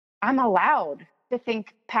I'm allowed to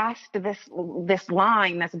think past this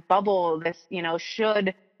line, this bubble, this,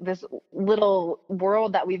 should, this little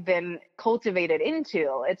world that we've been cultivated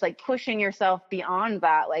into. It's like pushing yourself beyond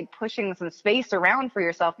that, like pushing some space around for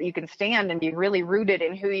yourself that you can stand and be really rooted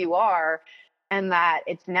in who you are, and that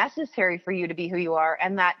it's necessary for you to be who you are,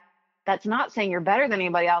 and that's not saying you're better than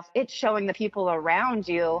anybody else. It's showing the people around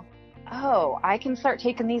you, oh, I can start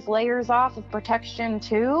taking these layers off of protection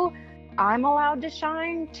too. I'm allowed to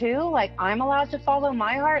shine too. Like, I'm allowed to follow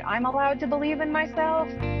my heart. I'm allowed to believe in myself.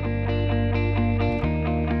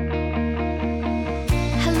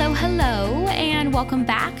 Hello, hello, and welcome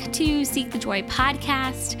back to Seek the Joy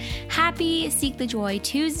podcast. Happy Seek the Joy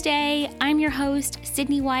Tuesday. I'm your host,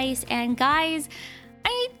 Sydney Weiss, and guys,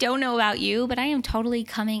 I don't know about you, but I am totally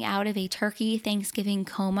coming out of a turkey Thanksgiving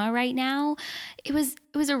coma right now. It was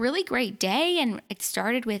a really great day, and it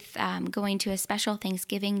started with going to a special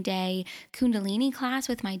Thanksgiving Day Kundalini class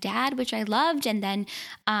with my dad, which I loved, and then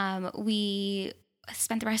we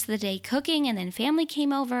spent the rest of the day cooking, and then family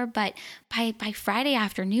came over. But by Friday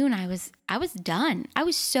afternoon, I was done. I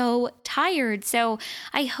was so tired. So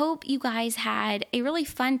I hope you guys had a really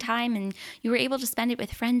fun time and you were able to spend it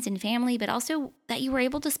with friends and family, but also that you were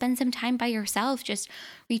able to spend some time by yourself, just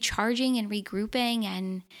recharging and regrouping.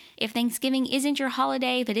 And if Thanksgiving isn't your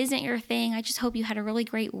holiday, if it isn't your thing, I just hope you had a really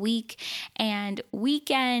great week and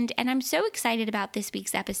weekend. And I'm so excited about this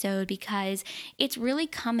week's episode because it's really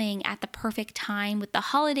coming at the perfect time with the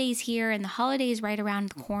holidays here and the holidays right around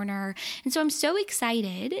the corner. And so I'm so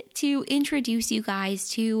excited to introduce you guys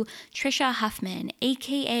to Tricia Huffman,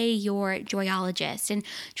 aka your Joyologist. And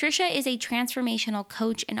Tricia is a transformational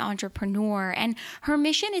coach and entrepreneur, and her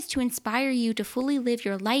mission is to inspire you to fully live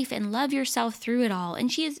your life and love yourself through it all.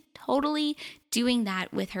 And she is totally doing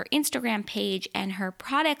that with her Instagram page and her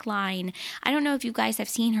product line. I don't know if you guys have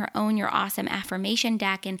seen her Own Your Awesome affirmation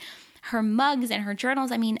deck and her mugs and her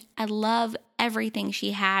journals. I mean, I love everything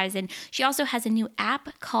she has. And she also has a new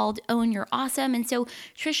app called Own Your Awesome. And so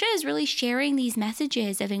Tricia is really sharing these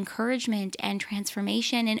messages of encouragement and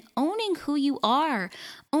transformation and owning who you are,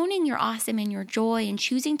 owning your awesome and your joy, and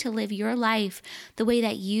choosing to live your life the way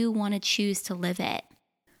that you want to choose to live it.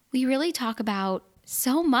 We really talk about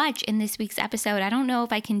so much in this week's episode. I don't know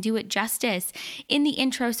if I can do it justice in the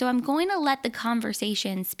intro, so I'm going to let the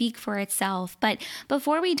conversation speak for itself. But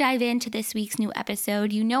before we dive into this week's new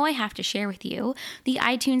episode, you know I have to share with you the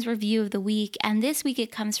iTunes review of the week, and this week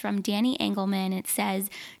it comes from Danny Engelman. It says,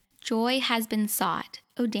 "Joy has been sought."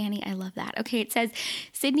 Oh, Danny, I love that. Okay, it says,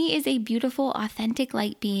 "Sydney is a beautiful, authentic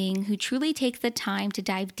light being who truly takes the time to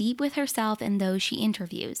dive deep with herself and those she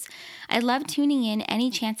interviews. I love tuning in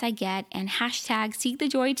any chance I get, and hashtag Seek the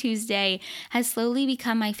Joy Tuesday has slowly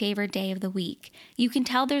become my favorite day of the week. You can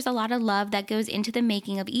tell there's a lot of love that goes into the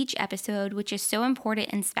making of each episode, which is so important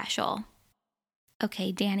and special."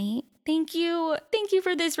 Okay, Danny, thank you. Thank you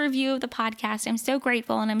for this review of the podcast. I'm so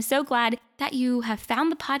grateful, and I'm so glad that you have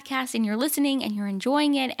found the podcast and you're listening and you're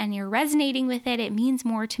enjoying it and you're resonating with it. It means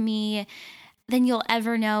more to me than you'll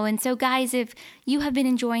ever know. And so guys, if you have been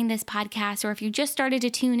enjoying this podcast, or if you just started to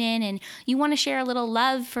tune in and you want to share a little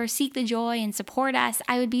love for Seek the Joy and support us,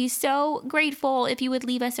 I would be so grateful if you would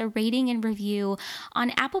leave us a rating and review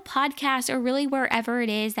on Apple Podcasts, or really wherever it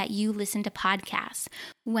is that you listen to podcasts.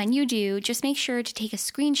 When you do, just make sure to take a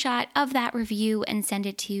screenshot of that review and send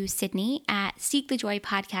it to Sydney at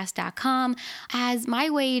seekthejoypodcast.com as my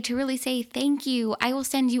way to really say thank you. I will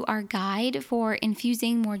send you our guide for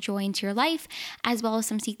infusing more joy into your life, as well as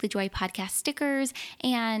some Seek the Joy podcast stickers.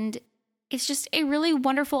 And it's just a really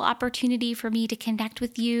wonderful opportunity for me to connect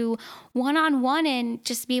with you one-on-one and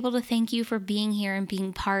just be able to thank you for being here and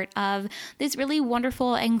being part of this really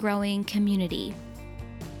wonderful and growing community.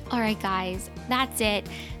 All right, guys, that's it.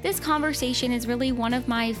 This conversation is really one of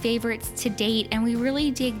my favorites to date, and we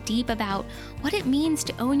really dig deep about what it means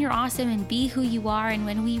to own your awesome and be who you are, and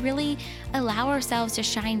when we really allow ourselves to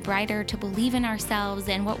shine brighter, to believe in ourselves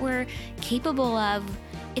and what we're capable of.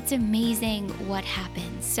 It's amazing what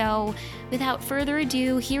happens. So without further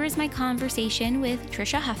ado, here is my conversation with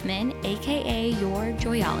Tricia Huffman, aka your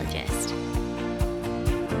Joyologist.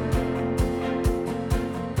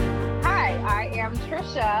 I am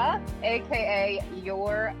Tricia, aka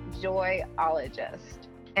your Joyologist.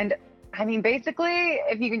 And I mean, basically,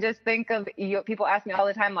 if you can just think of, people ask me all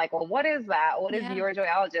the time, like, well, what is that? What is your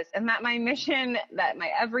Joyologist? And that my mission, that my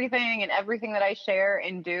everything and everything that I share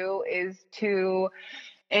and do is to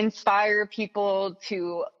inspire people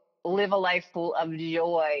to live a life full of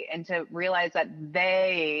joy and to realize that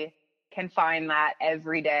they can find that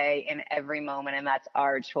every day in every moment. And that's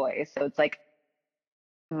our choice. So it's like,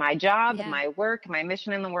 my job, Yeah. my work, my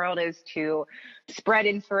mission in the world is to spread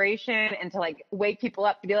inspiration and to like wake people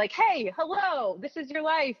up to be like, hey, hello, this is your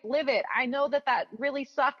life, live it. I know that that really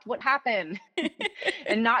sucked what happened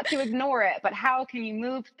and not to ignore it, but how can you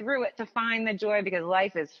move through it to find the joy, because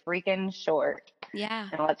life is freaking short. Yeah.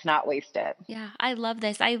 And let's not waste it. Yeah. I love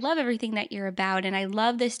this. I love everything that you're about. And I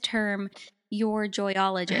love this term, your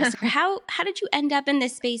joyologist. How did you end up in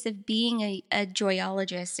this space of being a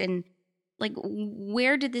joyologist, and like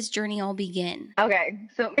where did this journey all begin? Okay,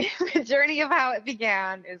 so the journey of how it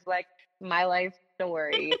began is like my life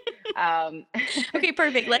story. Okay,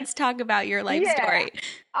 perfect. Let's talk about your life story.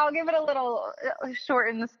 I'll give it a little short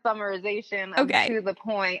in the summarization of Okay. to the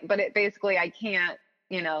point, but it basically, I can't,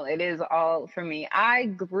 it is all for me. I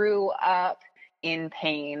grew up in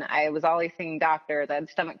pain. I was always seeing doctors. I had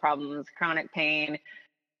stomach problems, chronic pain.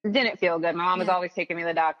 Didn't feel good. My mom was always taking me to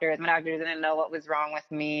the doctors. My doctors didn't know what was wrong with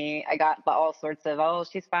me. I got all sorts of, oh,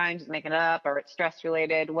 she's fine, she's making it up, or it's stress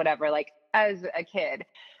related, whatever. Like as a kid,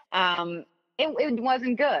 it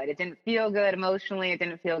wasn't good. It didn't feel good emotionally. It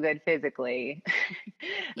didn't feel good physically.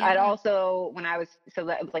 I'd also, so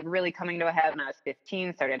that was like really coming to a head when I was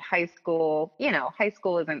 15, started high school. High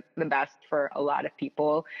school isn't the best for a lot of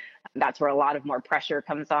people. That's where a lot of more pressure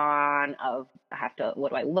comes on of what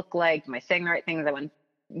do I look like? Am I saying the right things? I want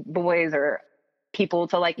boys or people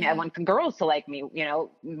to like me. I want girls to like me,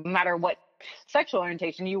 no matter what sexual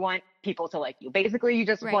orientation, you want people to like you. Basically, you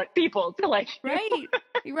just want people to like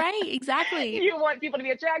you. Right, exactly. You want people to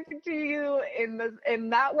be attracted to you in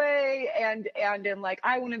that way, and in like,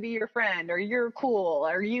 I want to be your friend, or you're cool,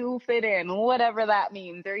 or you fit in, whatever that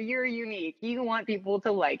means, or you're unique. You want people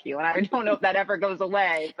to like you, and I don't know if that ever goes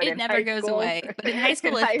away. But it never goes away. But in high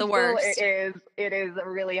school, it's the worst. It is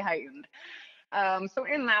really heightened. So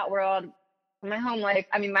in that world, my home life,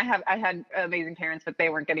 I mean, I had amazing parents, but they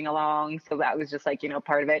weren't getting along. So that was just like,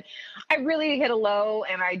 part of it. I really hit a low,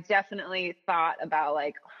 and I definitely thought about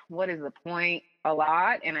like, what is the point a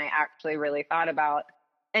lot? And I actually really thought about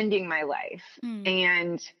ending my life.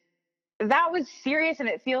 And that was serious, and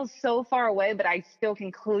it feels so far away, but I still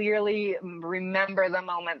can clearly remember the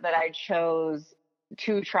moment that I chose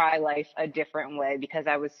to try life a different way, because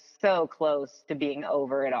I was so close to being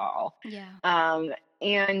over it all.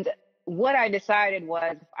 And what I decided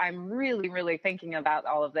was, if I'm really, really thinking about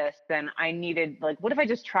all of this, then I needed, like, what if I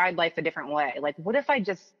just tried life a different way? Like, what if I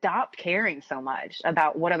just stopped caring so much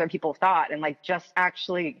about what other people thought, and like just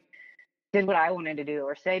actually did what I wanted to do,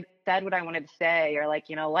 or said what I wanted to say, or like,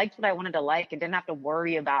 liked what I wanted to like, and didn't have to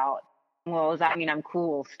worry about, well, does that mean I'm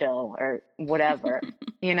cool still, or whatever,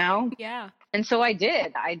 Yeah. And so I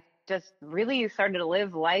did. I just really started to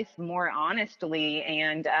live life more honestly.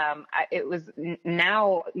 And it was,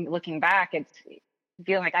 now looking back, it's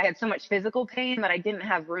feeling like I had so much physical pain that I didn't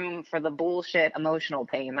have room for the bullshit emotional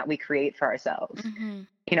pain that we create for ourselves.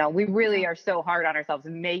 We really are so hard on ourselves,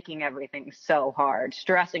 making everything so hard,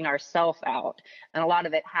 stressing ourselves out. And a lot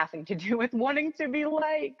of it having to do with wanting to be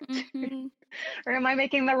liked. Or am I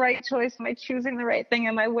making the right choice? Am I choosing the right thing?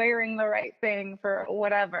 Am I wearing the right thing for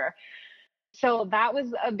whatever? So that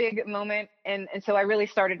was a big moment. And so I really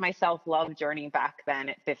started my self-love journey back then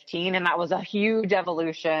at 15. And that was a huge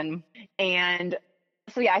evolution. And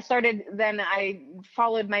so, yeah, I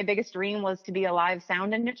followed my biggest dream was to be a live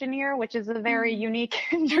sound engineer, which is a very unique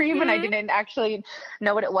dream. And I didn't actually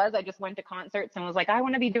know what it was. I just went to concerts and was like, I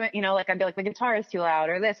want to be doing, like, I'd be like, the guitar is too loud,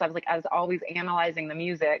 or this. I was always analyzing the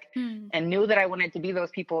music and knew that I wanted to be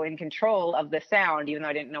those people in control of the sound, even though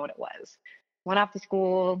I didn't know what it was. Went off to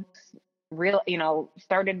school,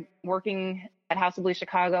 started working at House of Blues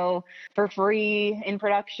Chicago for free in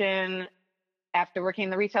production after working in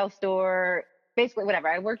the retail store. Basically, whatever.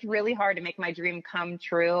 I worked really hard to make my dream come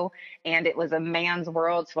true, and it was a man's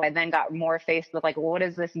world. So I then got more faced with like, what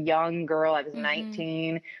is this young girl? I was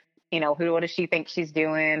 19. What does she think she's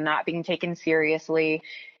doing? Not being taken seriously.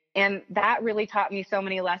 And that really taught me so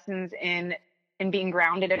many lessons in being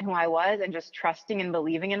grounded in who I was, and just trusting and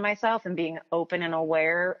believing in myself, and being open and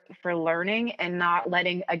aware for learning, and not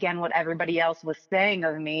letting, again, what everybody else was saying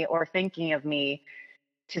of me or thinking of me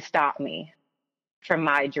to stop me from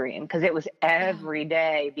my dream. Because it was every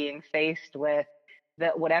day being faced with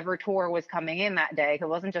whatever tour was coming in that day. It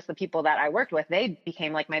wasn't just the people that I worked with. They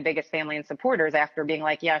became like my biggest family and supporters after being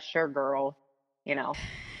like, yeah, sure, girl,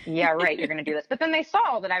 yeah, right, you're going to do this. But then they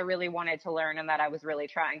saw that I really wanted to learn and that I was really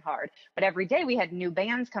trying hard. But every day we had new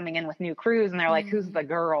bands coming in with new crews, and they're like, who's the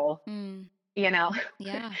girl? you know?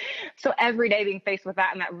 Yeah. So every day being faced with that,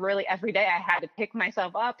 and that really every day I had to pick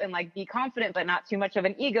myself up and like be confident, but not too much of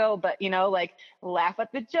an ego, but you know, like laugh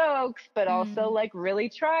at the jokes, but also Mm. like really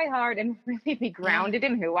try hard and really be Yeah. grounded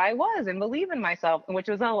in who I was and believe in myself, which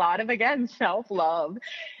was a lot of, again, self-love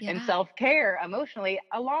and Yeah. self-care emotionally.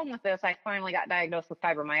 Along with this, I finally got diagnosed with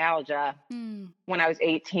fibromyalgia Mm. when I was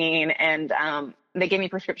 18, and they gave me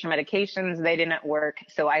prescription medications. They didn't work.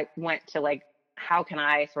 So I went to like, how can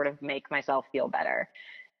I sort of make myself feel better?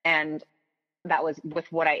 And that was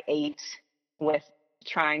with what I ate, with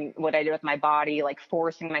trying what I did with my body, like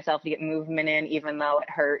forcing myself to get movement in, even though it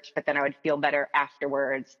hurt, but then I would feel better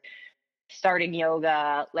afterwards. Starting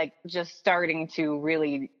yoga, like just starting to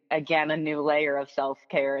really, again, a new layer of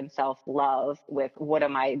self-care and self-love with what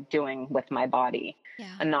am I doing with my body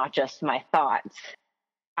Yeah. and not just my thoughts.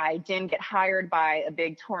 I didn't get hired by a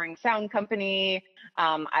big touring sound company.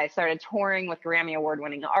 I started touring with Grammy Award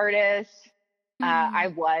winning artists. I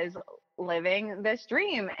Mm. was living this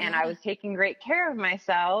dream and I Yeah. was taking great care of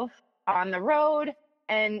myself on the road.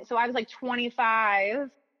 And so I was like 25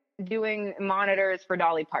 doing monitors for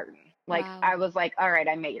Dolly Parton. Like Wow. I was like, all right,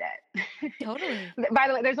 I made it. Totally. By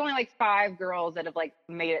the way, there's only like 5 girls that have like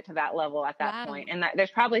made it to that level at that Wow. point. And that,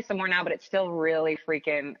 there's probably some more now, but it's still really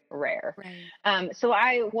freaking rare. Right. So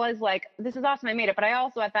I was like, this is awesome. I made it. But I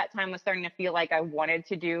also at that time was starting to feel like I wanted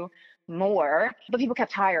to do more, but people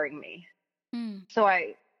kept hiring me. Mm. So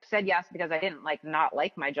I said yes because I didn't like not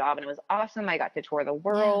like my job, and it was awesome. I got to tour the Yeah.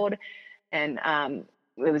 world, and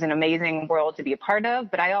it was an amazing world to be a part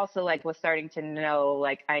of. But I also like was starting to know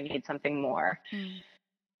like I need something more. Mm.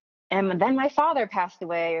 And then my father passed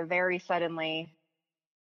away very suddenly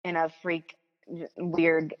in a freak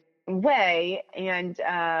weird way, and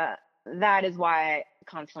that is why I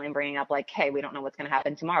constantly am bringing up like, hey, we don't know what's going to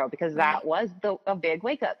happen tomorrow, because Right. that was a big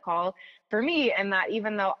wake up call for me. And that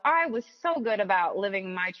even though I was so good about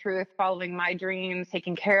living my truth, following my dreams,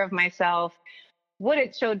 taking care of myself, what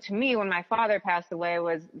it showed to me when my father passed away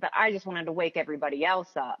was that I just wanted to wake everybody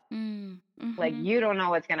else up. Mm. Like, Mm-hmm. you don't know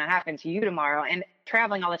what's going to happen to you tomorrow. And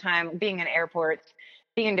traveling all the time, being in airports,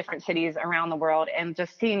 being in different cities around the world, and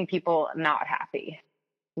just seeing people not happy,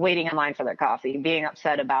 waiting in line for their coffee, being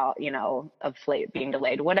upset about, you know, a flight being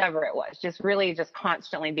delayed, whatever it was, just really just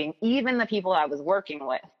constantly being, even the people I was working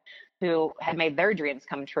with who had made their dreams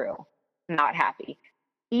come true, not happy.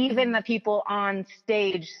 Even Mm. the people on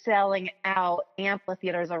stage selling out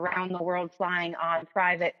amphitheaters around the world, flying on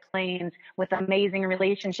private planes with amazing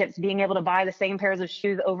relationships, being able to buy the same pairs of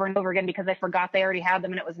shoes over and over again because they forgot they already had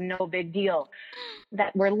them and it was no big deal.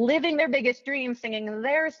 That were living their biggest dreams, singing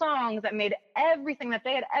their songs that made everything that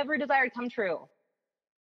they had ever desired come true,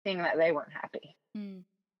 seeing that they weren't happy. Mm.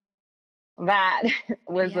 That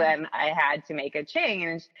was Yeah. when I had to make a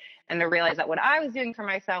change and to realize that what I was doing for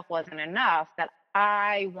myself wasn't enough, that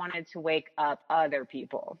I wanted to wake up other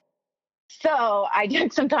people. So I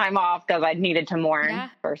took some time off because I needed to mourn, Yeah.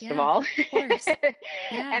 first of Yeah. all. Of course.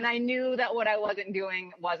 Yeah. And I knew that what I wasn't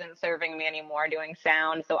doing wasn't serving me anymore, doing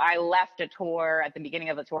sound. So I left a tour at the beginning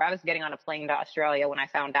of the tour. I was getting on a plane to Australia when I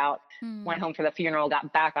found out, went Mm. home for the funeral,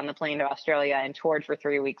 got back on the plane to Australia and toured for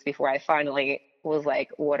 3 weeks before I finally was like,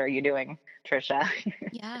 what are you doing, Trisha?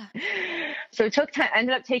 Yeah. So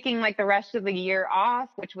ended up taking like the rest of the year off,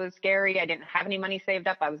 which was scary. I didn't have any money saved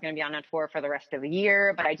up. I was going to be on a tour for the rest of the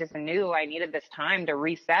year, but I just knew I needed this time to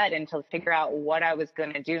reset and to figure out what I was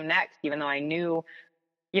going to do next, even though I knew,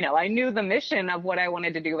 you know, I knew the mission of what I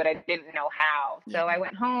wanted to do, but I didn't know how. So Yeah. I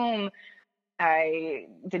went home. I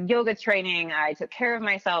did yoga training. I took care of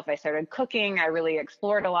myself. I started cooking. I really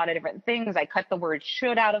explored a lot of different things. I cut the word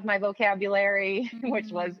should out of my vocabulary,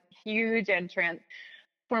 which was Mm. huge and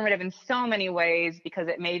transformative in so many ways, because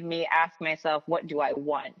it made me ask myself, what do I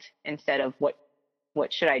want, instead of what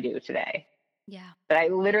should I do today? Yeah. But I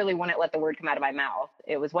literally wouldn't let the word come out of my mouth.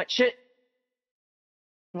 It was what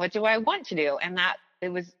do I want to do? And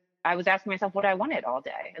I was asking myself what I wanted all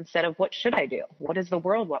day, instead of what should I do? What does the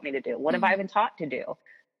world want me to do? What have I Mm. been taught to do?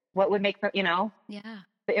 What would make the, you know, Yeah.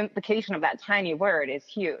 the implication of that tiny word is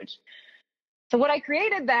huge. So what I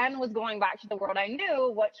created then was going back to the world I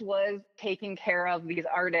knew, which was taking care of these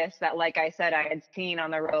artists that, like I said, I had seen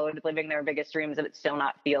on the road living their biggest dreams, but still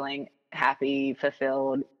not feeling happy,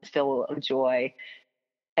 fulfilled, full of joy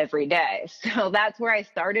every day. So that's where I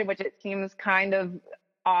started, which it seems kind of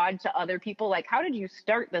odd to other people. Like, how did you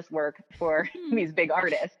start this work for these big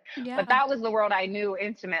artists? Yeah. But that was the world I knew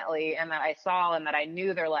intimately, and that I saw, and that I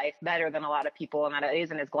knew their life better than a lot of people, and that it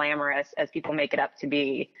isn't as glamorous as people make it up to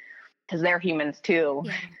be, because they're humans too.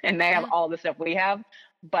 Yeah. And they have Yeah. all the stuff we have,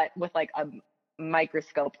 but with like a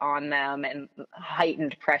microscope on them and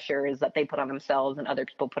heightened pressures that they put on themselves and other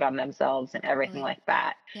people put on themselves and everything like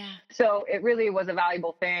that. Yeah. So it really was a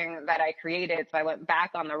valuable thing that I created. So I went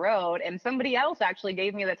back on the road, and somebody else actually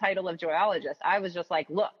gave me the title of joyologist. I was just like,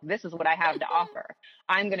 look, this is what I have to offer.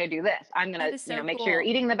 I'm going to do this. I'm going to, make sure you're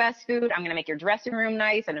eating the best food. I'm going to make your dressing room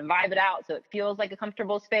nice and vibe it out so it feels like a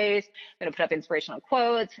comfortable space. I'm going to put up inspirational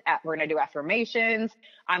quotes. We're going to do affirmations.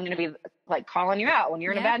 I'm going to be like calling you out when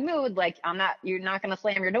you're in a bad mood. Like you're not going to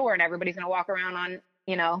slam your door and everybody's going to walk around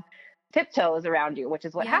on, tiptoes around you, which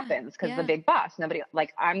is what happens because the big boss, nobody,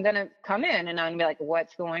 like, I'm going to come in and I'm going to be like,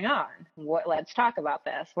 what's going on? Let's talk about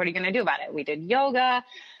this. What are you going to do about it? We did yoga.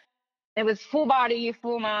 It was full body,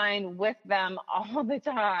 full mind with them all the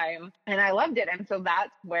time. And I loved it. And so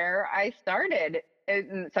that's where I started.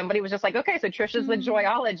 And somebody was just like, okay, so Trisha's the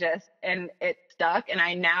joyologist, and it stuck. And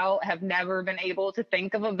I now have never been able to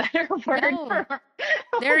think of a better word.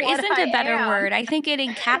 There isn't a better word. I think it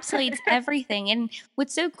encapsulates everything. And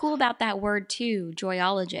what's so cool about that word too,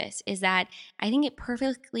 joyologist, is that I think it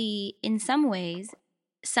perfectly, in some ways,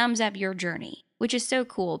 sums up your journey, which is so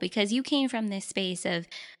cool because you came from this space of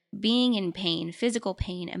being in pain, physical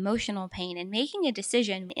pain, emotional pain, and making a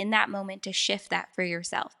decision in that moment to shift that for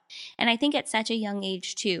yourself. And I think at such a young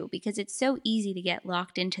age too, because it's so easy to get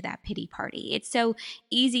locked into that pity party. It's so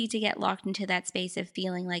easy to get locked into that space of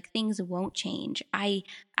feeling like things won't change. I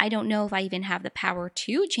don't know if I even have the power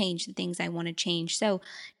to change the things I want to change. So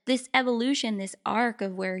this evolution, this arc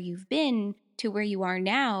of where you've been to where you are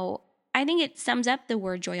now, I think it sums up the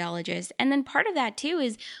word joyologist. And then part of that too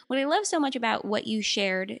is what I love so much about what you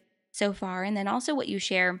shared so far, and then also what you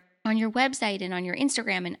share on your website and on your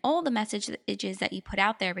Instagram and all the messages that you put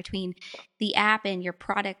out there between the app and your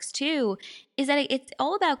products too, is that it's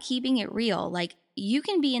all about keeping it real. Like, you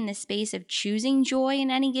can be in the space of choosing joy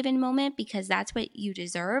in any given moment because that's what you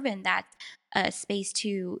deserve and that's a space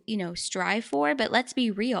to, strive for. But let's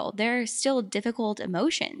be real. There are still difficult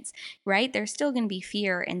emotions, right? There's still going to be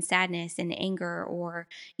fear and sadness and anger or,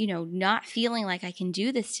 not feeling like I can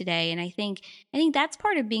do this today. And I think that's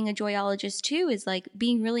part of being a joyologist too, is like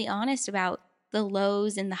being really honest about the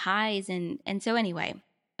lows and the highs. And so anyway,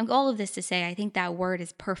 all of this to say, I think that word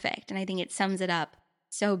is perfect. And I think it sums it up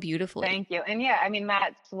so beautifully. Thank you. And yeah, I mean,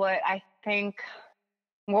 that's what I think.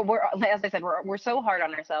 Well, as I said, we're so hard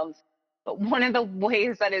on ourselves. But one of the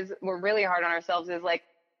ways we're really hard on ourselves is like,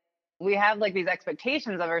 we have like these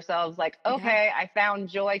expectations of ourselves. Like, okay, I found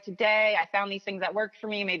joy today. I found these things that work for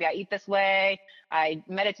me. Maybe I eat this way. I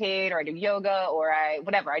meditate, or I do yoga, or I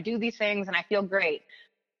do these things and I feel great.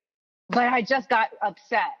 But I just got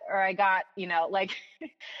upset, or I got, but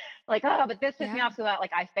this pissed me off, so that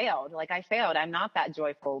I failed. I'm not that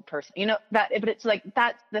joyful person, but it's like,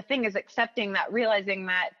 that's the thing, is accepting that, realizing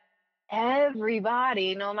that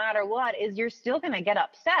everybody, no matter what, you're still going to get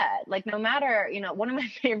upset. Like, no matter, one of my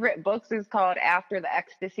favorite books is called After the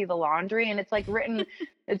Ecstasy, the Laundry. And it's like written,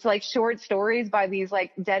 it's like short stories by these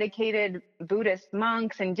like dedicated Buddhist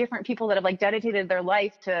monks and different people that have like dedicated their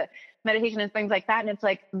life to meditation and things like that. And it's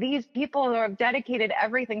like, these people who have dedicated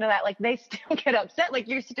everything to that, like, they still get upset. Like,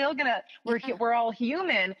 you're still gonna, we're all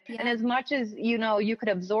human. And as much as, you could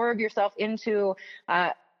absorb yourself into,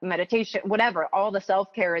 meditation, whatever, all the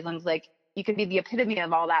self-care isms, like, you could be the epitome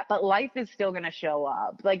of all that, but life is still going to show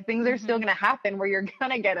up. Like, things are still going to happen where you're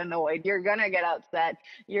going to get annoyed. You're going to get upset.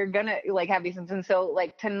 You're going to like have these things. And so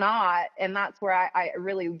like to not, and that's where I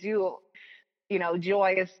really do,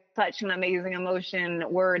 joy is such an amazing emotion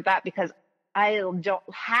word, that because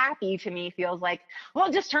happy to me feels like,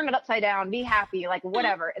 well, just turn it upside down, be happy, like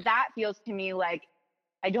whatever. That feels to me like,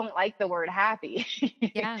 I don't like the word happy.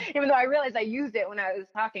 Even though I realized I used it when I was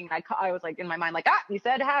talking, I was like in my mind, like, you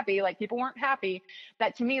said happy, like people weren't happy.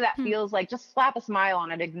 That to me, that feels like, just slap a smile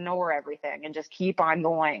on it, ignore everything and just keep on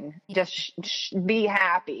going. Just be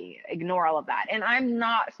happy, ignore all of that. And I'm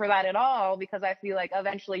not for that at all, because I feel like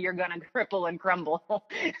eventually you're going to cripple and crumble.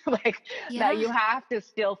 That you have to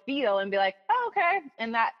still feel and be like, oh, okay.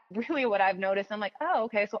 And that really what I've noticed, I'm like, oh,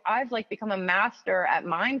 okay. So I've like become a master at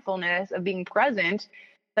mindfulness of being present.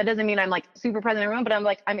 That doesn't mean I'm like super present in the room,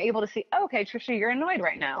 but I'm able to see, oh, okay, Trisha, you're annoyed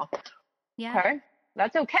right now. Yeah. Okay.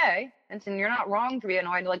 That's okay. And so you're not wrong to be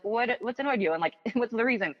annoyed. Like, what's annoyed you? And like, what's the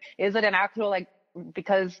reason? Is it an actual, like,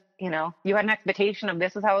 because, you had an expectation of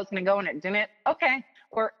this is how it's going to go and it didn't? Okay.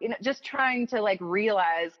 Or, just trying to like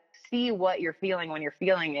realize, see what you're feeling when you're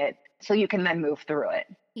feeling it, so you can then move through it.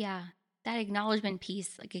 Yeah. That acknowledgement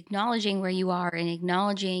piece, like acknowledging where you are and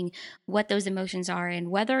acknowledging what those emotions are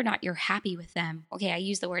and whether or not you're happy with them. Okay, I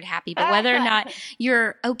use the word happy, but whether or not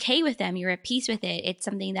you're okay with them, you're at peace with it. It's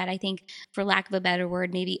something that I think, for lack of a better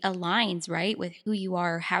word, maybe aligns, right, with who you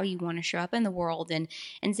are, how you want to show up in the world, and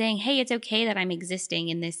saying, hey, it's okay that I'm existing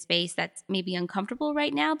in this space that's maybe uncomfortable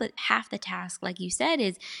right now, but half the task, like you said,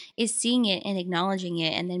 is seeing it and acknowledging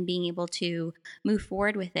it and then being able to move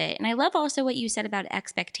forward with it. And I love also what you said about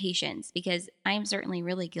expectations, because I am certainly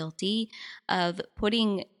really guilty of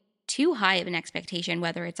putting too high of an expectation,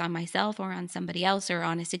 whether it's on myself or on somebody else or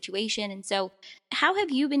on a situation. And so how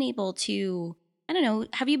have you been able to, I don't know,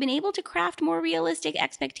 have you been able to craft more realistic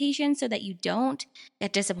expectations so that you don't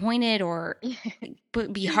get disappointed or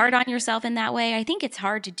be hard on yourself in that way? I think it's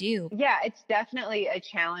hard to do. Yeah, it's definitely a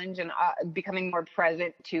challenge, and becoming more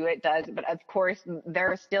present to it does. But of course,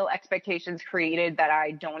 there are still expectations created that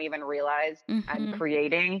I don't even realize I'm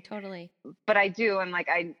creating. Totally. But I do, and like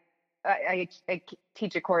I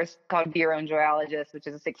teach a course called Be Your Own Joyologist, which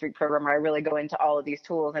is a 6-week program where I really go into all of these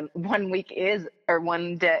tools. And one of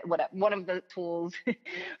the tools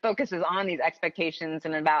focuses on these expectations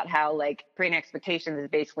and about how like creating expectations is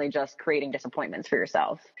basically just creating disappointments for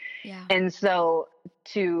yourself. Yeah. And so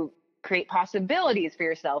to create possibilities for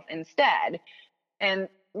yourself instead, and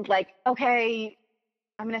like, okay,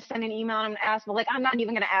 I'm going to send an email and I'm going to ask, but like, I'm not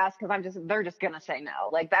even going to ask because they're just going to say no.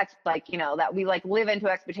 Like, that's like, that we like live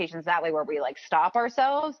into expectations that way where we like stop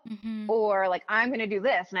ourselves or like, I'm going to do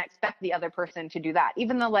this and I expect the other person to do that.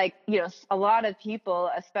 Even though like, a lot of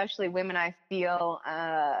people, especially women, I feel,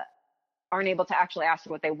 aren't able to actually ask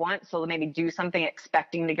what they want. So maybe do something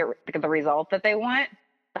expecting to get the result that they want.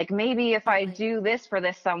 Like maybe if I do this for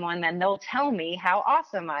this someone, then they'll tell me how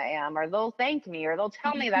awesome I am, or they'll thank me, or they'll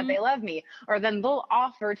tell me that they love me, or then they'll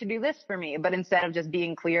offer to do this for me. But instead of just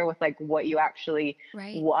being clear with like what you actually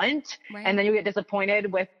want, and then you get disappointed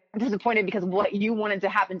because what you wanted to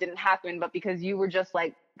happen didn't happen, but because you were just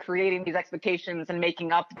like creating these expectations and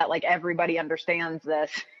making up that like everybody understands this.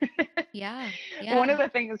 Yeah. One of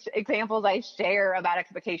the examples I share about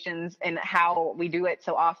expectations and how we do it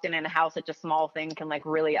so often and how such a small thing can like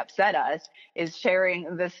really upset us is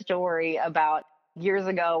sharing this story about years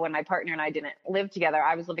ago when my partner and I didn't live together.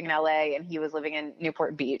 I was living in LA and he was living in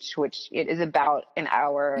Newport Beach, which it is about an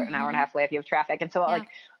hour and a half away if you have traffic. And so like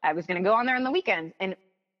I was going to go on there on the weekends, and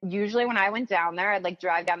usually when I went down there, I'd like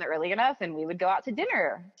drive down there early enough and we would go out to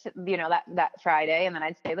dinner, that Friday, and then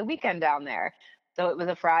I'd stay the weekend down there. So it was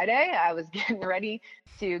a Friday. I was getting ready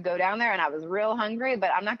to go down there and I was real hungry,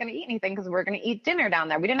 but I'm not going to eat anything because we're going to eat dinner down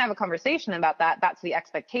there. We didn't have a conversation about that. That's the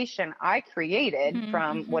expectation I created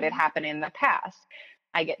from what had happened in the past.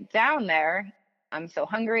 I get down there. I'm so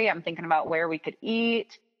hungry. I'm thinking about where we could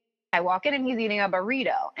eat. I walk in and he's eating a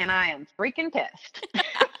burrito and I am freaking pissed.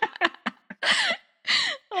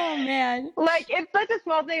 Oh man. Like, it's such a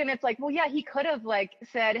small thing. And it's like, well, yeah, he could have like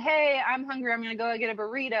said, hey, I'm hungry. I'm going to go get a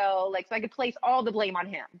burrito. Like, so I could place all the blame on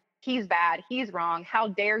him. He's bad. He's wrong. How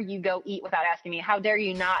dare you go eat without asking me? How dare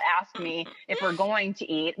you not ask me if we're going to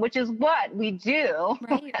eat, which is what we do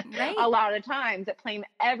a lot of times that blame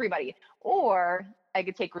everybody. Or I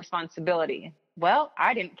could take responsibility. Well,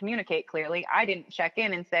 I didn't communicate clearly. I didn't check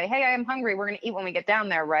in and say, hey, I'm hungry. We're going to eat when we get down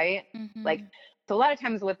there, right? Like, so a lot of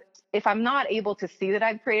times if I'm not able to see that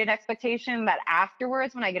I've created expectation, that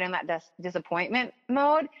afterwards when I get in that disappointment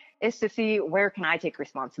mode is to see where can I take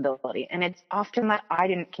responsibility. And it's often that I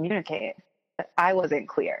didn't communicate, that I wasn't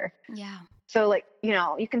clear. Yeah. So like,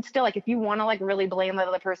 you can still like, if you want to like really blame the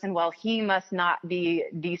other person, well, he must not be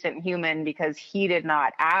decent human because he did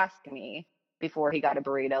not ask me before he got a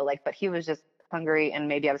burrito. Like, but he was just hungry and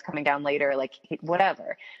maybe I was coming down later, like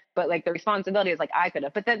whatever. But like the responsibility is like I could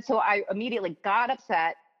have. But then so I immediately got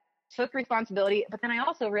upset, took responsibility. But then I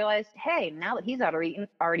also realized, hey, now that he's already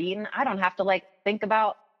eaten, I don't have to like think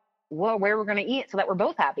about where we're going to eat so that we're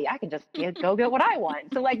both happy. I can just go get what I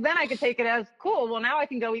want. So like then I could take it as cool. Well, now I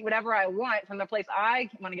can go eat whatever I want from the place I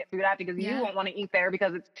want to get food at because you won't want to eat there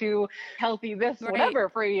because it's too healthy, whatever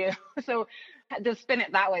for you. So just spin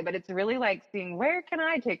it that way. But it's really like seeing where can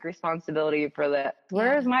I take responsibility for this?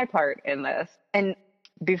 Where is my part in this? And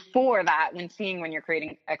before that, when you're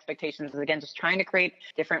creating expectations is again, just trying to create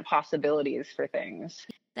different possibilities for things.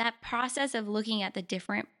 That process of looking at the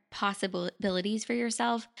different possibilities for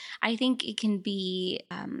yourself, I think it can be,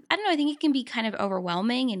 I think it can be kind of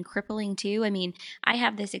overwhelming and crippling too. I mean, I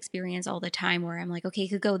have this experience all the time where I'm like, okay, it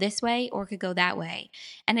could go this way or it could go that way.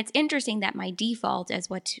 And it's interesting that my default as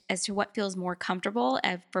to what feels more comfortable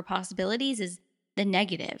for possibilities is the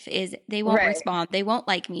negative is they won't Right. respond. They won't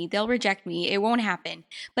like me. They'll reject me. It won't happen.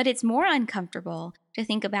 But it's more uncomfortable to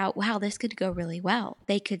think about, wow, this could go really well.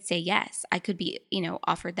 They could say yes. I could be,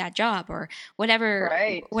 offered that job or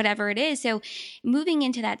Right. whatever it is. So moving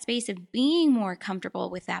into that space of being more comfortable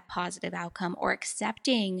with that positive outcome or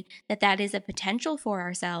accepting that that is a potential for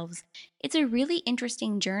ourselves, it's a really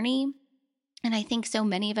interesting journey. And I think so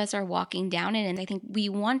many of us are walking down it. And I think we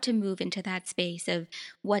want to move into that space of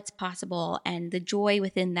what's possible and the joy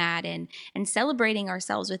within that and celebrating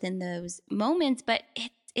ourselves within those moments. But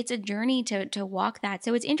it's a journey to walk that.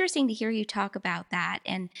 So it's interesting to hear you talk about that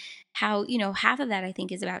and how, half of that I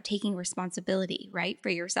think is about taking responsibility, right, for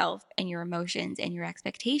yourself and your emotions and your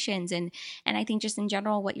expectations. And I think just in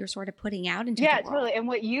general, what you're sort of putting out into Yeah, the world. totally. And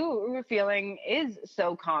what you were feeling is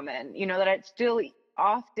so common, that it still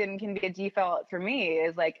often can be a default for me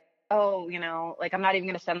is like, oh, like I'm not even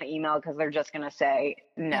going to send the email because they're just going to say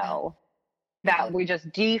Yeah. no. Yeah. That we just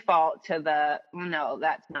default to the no,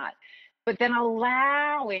 that's not. But then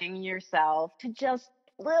allowing yourself to just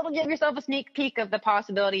give yourself a sneak peek of the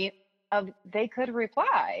possibility of they could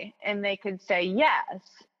reply and they could say yes.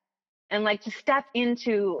 And like to step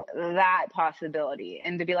into that possibility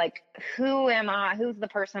and to be like, who am I? Who's the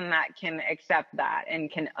person that can accept that and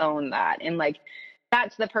can own that? And like,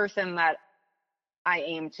 that's the person that I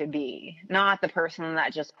aim to be, not the person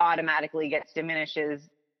that just automatically gets diminishes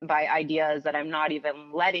by ideas that I'm not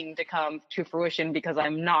even letting to come to fruition because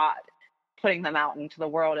I'm not putting them out into the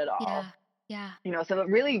world at all. Yeah. So it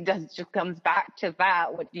really just comes back to that,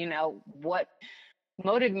 what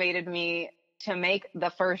motivated me to make the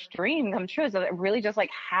first dream come true is that it really just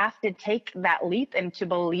like have to take that leap into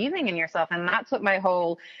believing in yourself. And that's what my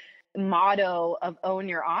whole motto of Own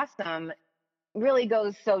Your Awesome really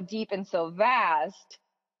goes so deep and so vast.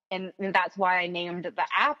 And that's why I named the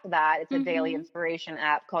app that. It's a daily inspiration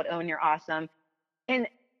app called Own Your Awesome. And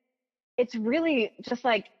it's really just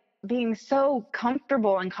like being so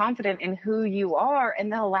comfortable and confident in who you are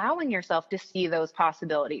and then allowing yourself to see those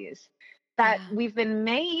possibilities that we've been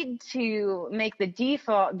made to make the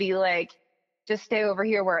default be like, just stay over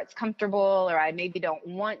here where it's comfortable, or I maybe don't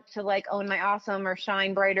want to like own my awesome or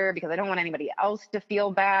shine brighter because I don't want anybody else to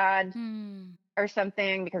feel bad or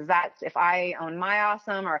something, because that's if I own my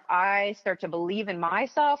awesome or if I start to believe in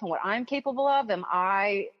myself and what I'm capable of, am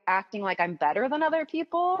I acting like I'm better than other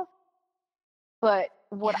people? But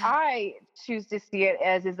what I choose to see it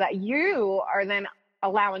as is that you are then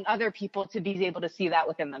allowing other people to be able to see that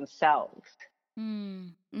within themselves.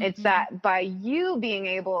 It's that by you being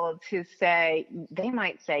able to say, they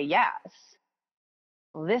might say, yes,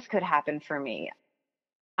 well, this could happen for me.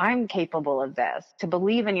 I'm capable of this, to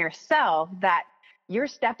believe in yourself, that you're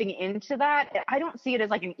stepping into that. I don't see it as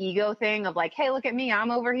like an ego thing of like, hey, look at me, I'm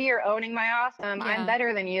over here owning my awesome. I'm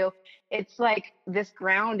better than you. It's like this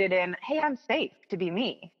grounded in, hey, I'm safe to be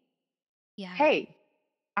me. Hey,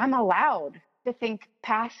 I'm allowed to think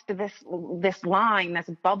past this line, this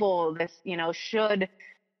bubble, this,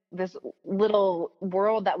 this little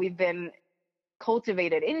world that we've been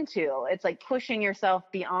cultivated into. It's like pushing yourself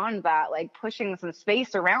beyond that, like pushing some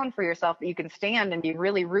space around for yourself that you can stand and be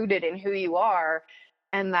really rooted in who you are,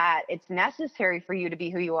 and that it's necessary for you to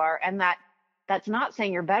be who you are, and that's not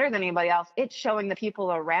saying you're better than anybody else. It's showing the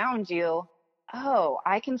people around you, oh,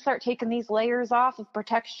 I can start taking these layers off of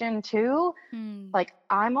protection too. Like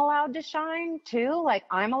I'm allowed to shine too. Like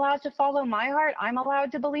I'm allowed to follow my heart. I'm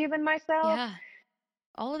allowed to believe in myself. Yeah.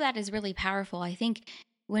 All of that is really powerful. I think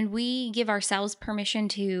when we give ourselves permission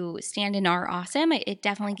to stand in our awesome, it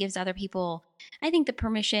definitely gives other people, I think, the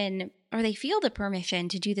permission, or they feel the permission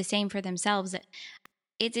to do the same for themselves.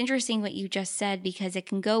 It's interesting what you just said, because it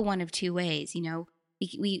can go one of two ways.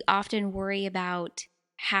 We often worry about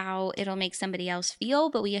how it'll make somebody else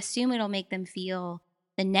feel, but we assume it'll make them feel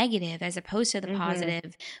the negative as opposed to the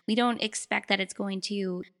positive. We don't expect that it's going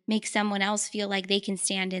to make someone else feel like they can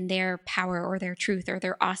stand in their power or their truth or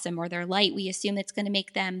their awesome or their light. We assume it's going to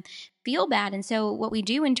make them feel bad. And so what we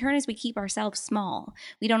do in turn is we keep ourselves small.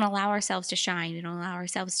 We don't allow ourselves to shine. We don't allow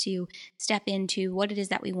ourselves to step into what it is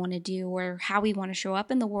that we want to do or how we want to show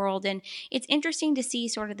up in the world. And it's interesting to see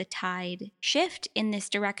sort of the tide shift in this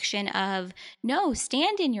direction of, no,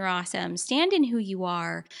 stand in your awesome, stand in who you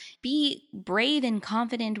are, be brave and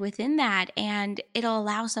confident within that, and it'll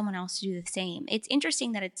allow someone else to do the same. It's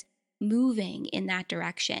interesting that it's moving in that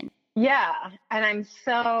direction. Yeah. And I'm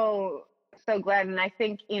so glad. And I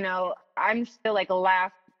think, I'm still like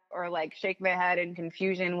laugh or like shake my head in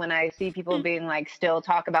confusion when I see people being like, still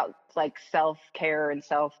talk about like self-care and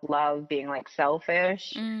self-love being like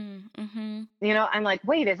selfish. I'm like,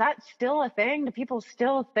 wait, is that still a thing? Do people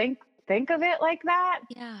still think think of it like that.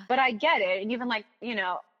 Yeah. But I get it. And even like,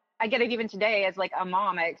 I get it even today as like a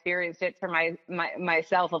mom. I experienced it for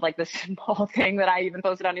myself of like this small thing that I even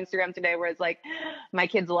posted on Instagram today, where it's like my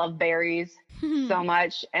kids love berries so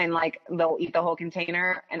much, and like they'll eat the whole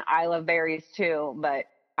container, and I love berries too, but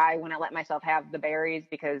I want to let myself have the berries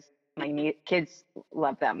because my kids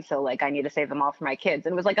love them. So like I need to save them all for my kids.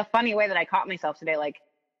 And it was like a funny way that I caught myself today, like,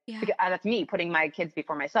 because that's me putting my kids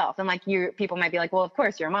before myself. And like people might be like, well, of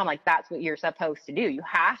course you're a mom, like that's what you're supposed to do. You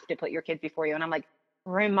have to put your kids before you. And I'm like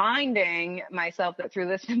reminding myself that through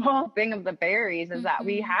this small thing of the berries is that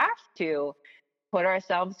we have to put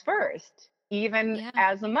ourselves first, even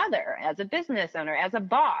as a mother, as a business owner, as a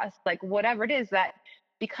boss, like whatever it is, that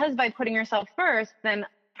because by putting yourself first, then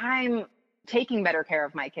I'm taking better care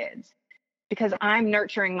of my kids because I'm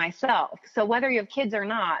nurturing myself. So whether you have kids or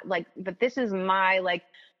not, like, but this is my, like,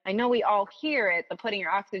 I know we all hear it, the putting your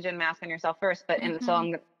oxygen mask on yourself first, but, and so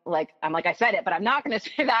I'm like, I said it, but I'm not going to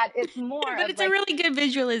say that. It's more but of it's like, a really good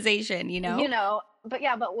visualization,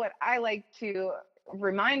 but what I like to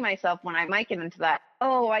remind myself when I might get into that,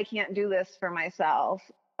 oh, I can't do this for myself,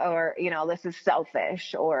 or, this is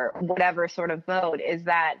selfish or whatever sort of mode, is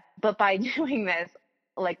that, but by doing this,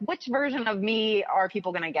 like, which version of me are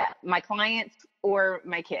people going to get? My clients or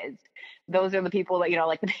my kids? Those are the people that,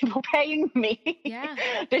 like the people paying me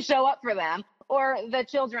to show up for them, or the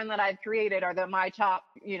children that I've created are my top,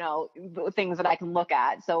 things that I can look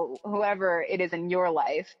at. So whoever it is in your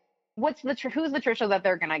life, who's the Trisha that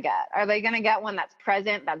they're going to get? Are they going to get one that's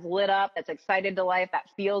present, that's lit up, that's excited to life, that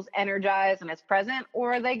feels energized and is present?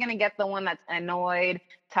 Or are they going to get the one that's annoyed,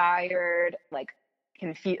 tired, like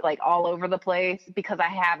confused, like all over the place because I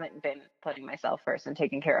haven't been putting myself first and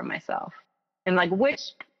taking care of myself? And like,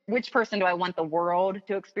 which person do I want the world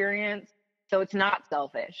to experience? So it's not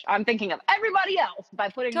selfish. I'm thinking of everybody else by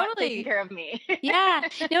taking care of me. Yeah.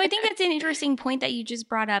 No, I think that's an interesting point that you just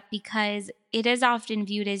brought up, because it is often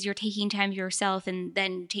viewed as you're taking time for yourself, and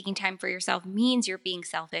then taking time for yourself means you're being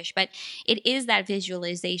selfish. But it is that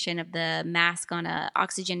visualization of the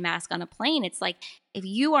oxygen mask on a plane. It's like, if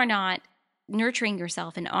you are not nurturing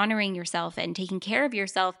yourself and honoring yourself and taking care of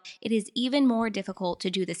yourself, it is even more difficult to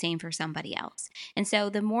do the same for somebody else. And so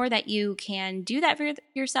the more that you can do that for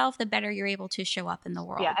yourself, the better you're able to show up in the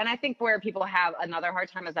world. Yeah. And I think where people have another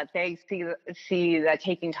hard time is that they see that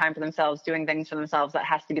taking time for themselves, doing things for themselves, that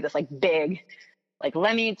has to be this like big, like,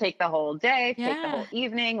 let me take the whole day, take the whole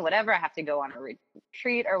evening, whatever. I have to go on a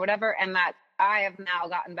retreat or whatever. And that I have now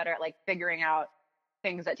gotten better at like figuring out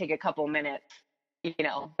things that take a couple minutes,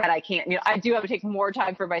 that I can't, I do have to take more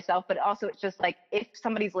time for myself, but also it's just like, if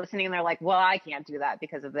somebody's listening and they're like, well, I can't do that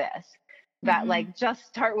because of this, that like, just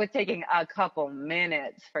start with taking a couple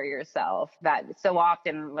minutes for yourself. That so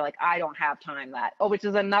often we're like, I don't have time, which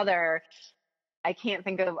is another, I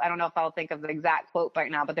don't know if I'll think of the exact quote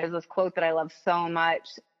right now, but there's this quote that I love so much.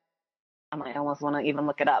 I might almost want to even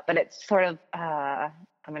look it up, but it's sort of, I'm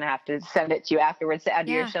going to have to send it to you afterwards to add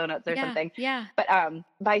to your show notes or something. Yeah. But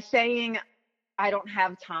by saying, I don't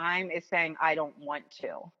have time, is saying I don't want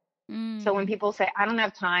to. So when people say, I don't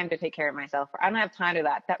have time to take care of myself, or I don't have time to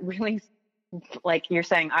that really, like, you're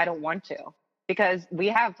saying, I don't want to, because we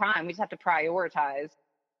have time. We just have to prioritize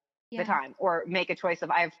the time, or make a choice of,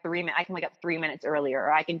 I have 3 minutes. I can wake up 3 minutes earlier,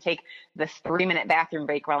 or I can take this 3-minute bathroom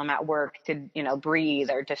break while I'm at work to, breathe,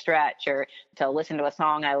 or to stretch, or to listen to a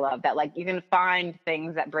song I love. That, like, you can find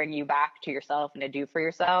things that bring you back to yourself and to do for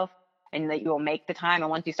yourself, and that you will make the time. And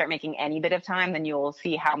once you start making any bit of time, then you'll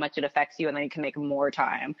see how much it affects you, and then you can make more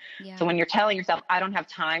time. So when you're telling yourself, I don't have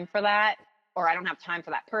time for that, or I don't have time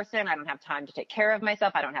for that person, I don't have time to take care of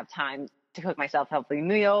myself, I don't have time to cook myself healthy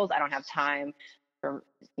meals, I don't have time for,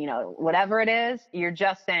 whatever it is, you're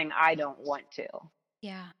just saying, I don't want to.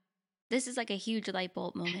 Yeah. This is like a huge light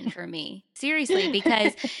bulb moment for me. Seriously,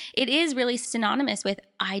 because it is really synonymous with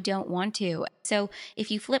I don't want to. So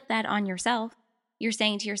if you flip that on yourself, you're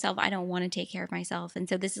saying to yourself, I don't want to take care of myself. And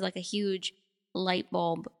so this is like a huge light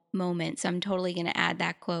bulb moment. So I'm totally going to add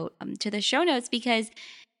that quote to the show notes, because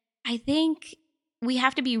I think we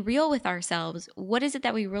have to be real with ourselves. What is it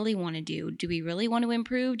that we really want to do? Do we really want to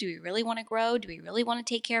improve? Do we really want to grow? Do we really want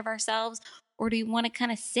to take care of ourselves? Or do we want to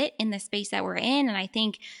kind of sit in the space that we're in? And I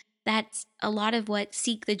think that's a lot of what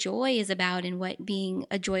Seek the Joy is about, and what being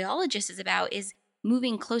a joyologist is about, is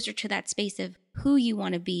moving closer to that space of who you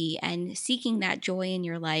want to be and seeking that joy in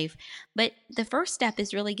your life. But the first step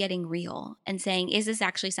is really getting real and saying, is this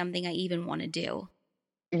actually something I even want to do?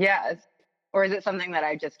 Yes. Or is it something that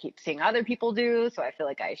I just keep seeing other people do, so I feel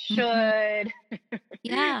like I should?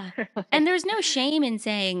 Yeah. And there's no shame in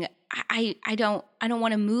saying, I don't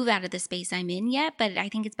want to move out of the space I'm in yet, but I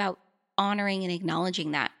think it's about honoring and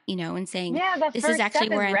acknowledging that, and saying, Yeah, the this is first actually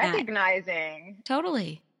step where is I'm at. recognizing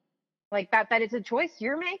Totally. like that it's a choice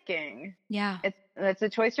you're making. Yeah. It's a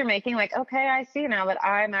choice you're making, like, okay, I see now that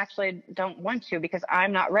I'm actually don't want to because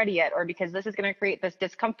I'm not ready yet, or because this is going to create this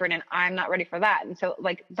discomfort and I'm not ready for that. And so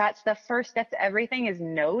like that's the first step to everything, is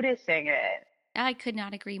noticing it. I could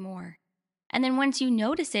not agree more. And then once you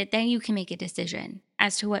notice it, then you can make a decision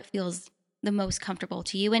as to what feels the most comfortable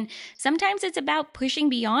to you. And sometimes it's about pushing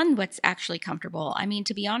beyond what's actually comfortable. I mean,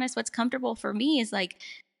 to be honest, what's comfortable for me is like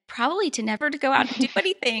probably to never to go out and do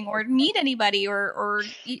anything or meet anybody or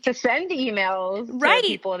to send emails to right.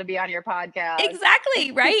 people to be on your podcast.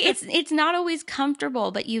 Exactly, right? It's not always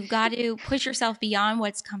comfortable, but you've got to push yourself beyond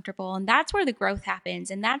what's comfortable, and that's where the growth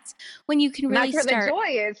happens, and that's when you can really that's where start. the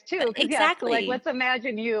joy is too. Exactly. Yeah, so like let's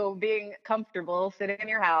imagine you being comfortable sitting in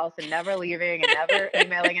your house and never leaving and never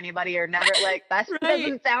emailing anybody, or never like that right.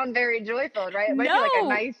 doesn't sound very joyful, right? It might be like a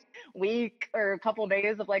nice week or a couple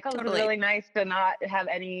days of like, oh, totally. It's really nice to not have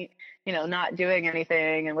any, not doing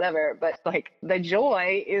anything and whatever. But like the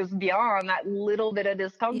joy is beyond that little bit of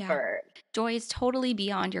discomfort. Yeah. Joy is totally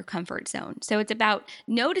beyond your comfort zone. So it's about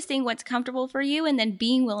noticing what's comfortable for you and then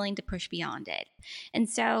being willing to push beyond it. And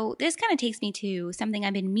so this kind of takes me to something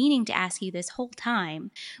I've been meaning to ask you this whole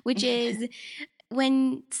time, which is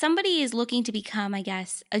when somebody is looking to become, I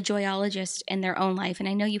guess, a joyologist in their own life, and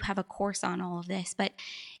I know you have a course on all of this, but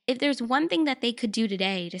if there's one thing that they could do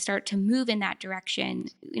today to start to move in that direction,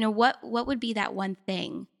 what would be that one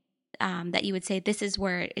thing that you would say this is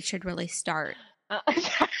where it should really start? No,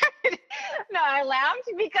 I laughed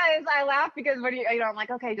because when I'm like,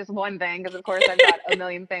 okay, just one thing, because of course I've got a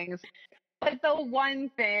million things. But the one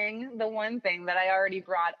thing that I already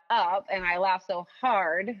brought up, and I laughed so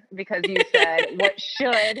hard because you said, what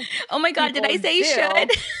should? Oh my God, did I say do?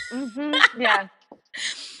 Should? Mm-hmm, yeah.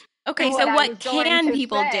 Okay, so what can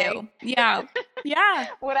people do? Yeah. Yeah.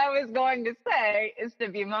 What I was going to say is to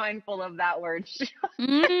be mindful of that word should.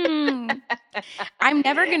 I'm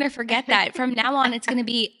never going to forget that. From now on, it's going to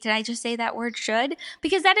be, did I just say that word should?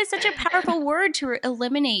 Because that is such a powerful word to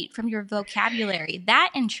eliminate from your vocabulary.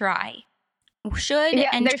 That and try. Should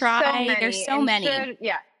and try. There's so many.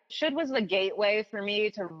 Should was the gateway for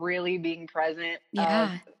me to really being present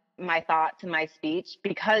of my thoughts and my speech,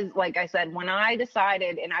 because like I said, when I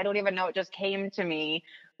decided, and I don't even know, it just came to me,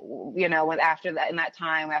 after that, in that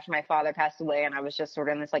time after my father passed away, and I was just sort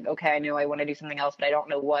of in this like, okay, I knew I want to do something else, but I don't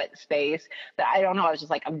know what space. But I don't know. I was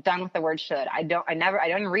just like, I'm done with the word should. I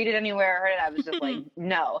didn't read it anywhere, heard it. I was just like,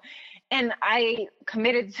 no. And I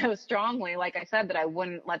committed so strongly, like I said, that I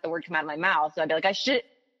wouldn't let the word come out of my mouth. So I'd be like, I should,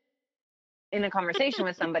 in a conversation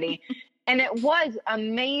with somebody. And it was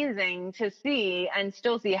amazing to see and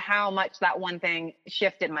still see how much that one thing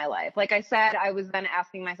shifted my life. Like I said, I was then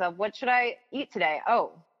asking myself, what should I eat today?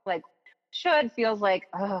 Oh, like should feels like,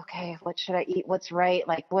 oh, okay, what should I eat? What's right?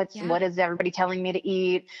 Like what is everybody telling me to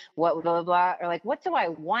eat? What blah, blah, blah. Or like, what do I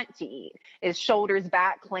want to eat? Is shoulders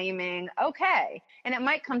back claiming, okay. And it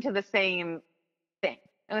might come to the same thing.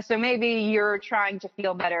 And so maybe you're trying to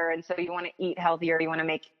feel better, and so you want to eat healthier, you want to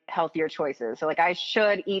make healthier choices. So like, I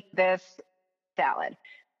should eat this salad.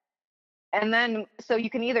 And then, so you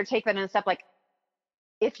can either take that in a step, like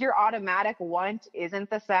if your automatic want isn't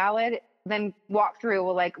the salad, then walk through,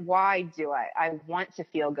 well, like, why do I want to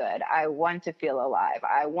feel good. I want to feel alive.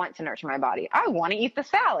 I want to nurture my body. I want to eat the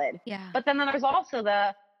salad. Yeah. But then there's also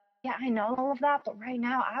I know all of that, but right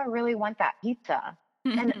now I really want that pizza.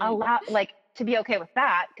 And to be okay with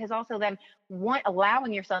that, because also then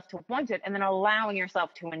allowing yourself to want it and then allowing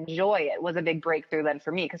yourself to enjoy it was a big breakthrough then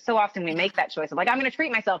for me, because so often we make that choice of like, I'm going to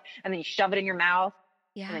treat myself, and then you shove it in your mouth,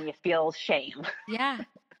 and then you feel shame. Yeah.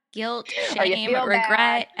 Guilt, shame,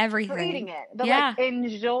 regret, everything. For eating it. But like,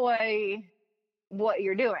 enjoy what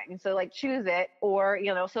you're doing. So like, choose it, or,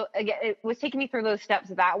 so again, it was taking me through those steps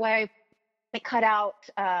that way. It cut out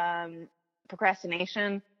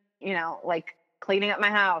procrastination, like cleaning up my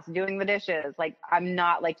house, doing the dishes. Like, I'm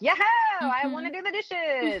not like, I want to do the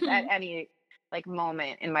dishes at any like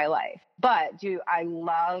moment in my life. But I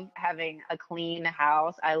love having a clean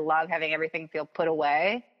house. I love having everything feel put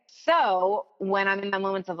away. So when I'm in the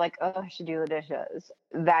moments of like, oh, I should do the dishes,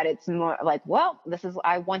 that it's more like, well,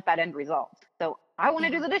 I want that end result. So I want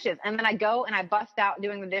to do the dishes. And then I go and I bust out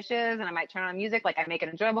doing the dishes, and I might turn on music. Like, I make it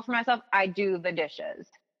enjoyable for myself. I do the dishes.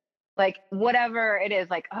 Like, whatever it is,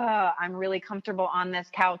 like, I'm really comfortable on this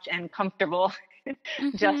couch and comfortable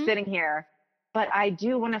just sitting here. But I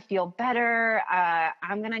do want to feel better.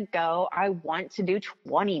 I'm going to go. I want to do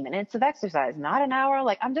 20 minutes of exercise, not an hour.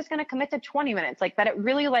 Like, I'm just going to commit to 20 minutes. Like, that it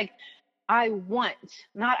really, like, I want,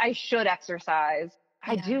 not I should exercise.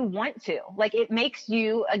 I do want to. Like, it makes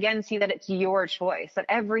you, again, see that it's your choice, that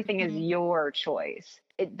everything is your choice.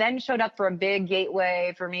 It then showed up for a big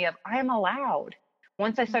gateway for me of I'm allowed.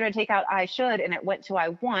 Once I started to take out I should and it went to I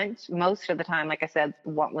want, most of the time, like I said,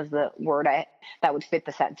 want was the word that would fit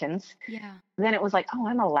the sentence. Yeah. Then it was like, oh,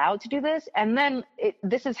 I'm allowed to do this. And then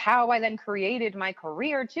this is how I then created my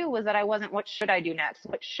career too, was that I wasn't, what should I do next?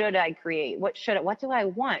 What should I create? What do I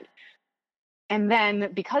want? And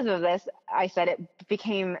then because of this, I said it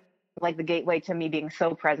became like the gateway to me being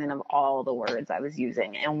so present of all the words I was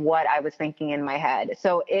using and what I was thinking in my head.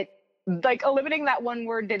 So it, like, eliminating that one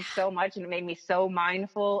word did so much, and it made me so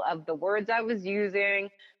mindful of the words I was using,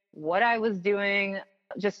 what I was doing,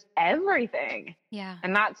 just everything. Yeah.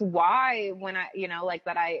 And that's why when I, like,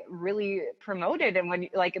 that I really promoted, and when,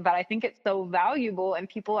 like, that I think it's so valuable, and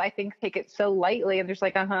people, I think, take it so lightly, and there's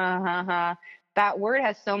like, that word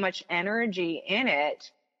has so much energy in it,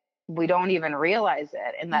 we don't even realize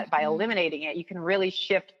it. And that by eliminating it, you can really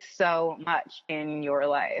shift so much in your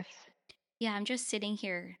life. Yeah, I'm just sitting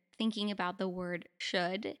here thinking about the word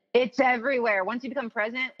should. It's everywhere. Once you become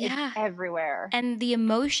present, it's everywhere. And the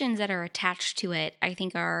emotions that are attached to it, I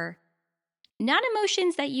think, are not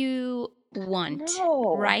emotions that you want,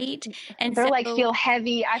 right? And they're like, feel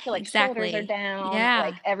heavy. I feel like shoulders are down.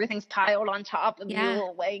 Like everything's piled on top of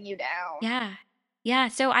you, weighing you down. Yeah.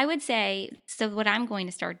 So I would say, what I'm going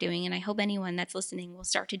to start doing, and I hope anyone that's listening will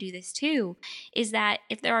start to do this too, is that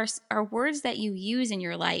if there are words that you use in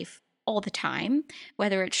your life all the time,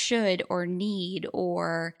 whether it's should or need,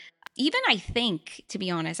 or even I think, to be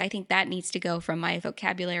honest, I think that needs to go from my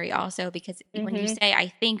vocabulary also, because when you say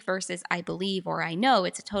I think versus I believe or I know,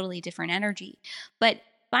 it's a totally different energy. But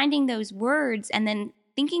finding those words and then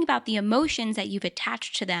thinking about the emotions that you've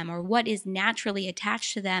attached to them, or what is naturally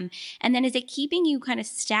attached to them. And then is it keeping you kind of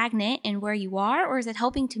stagnant in where you are, or is it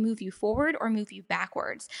helping to move you forward or move you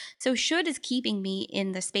backwards? So should is keeping me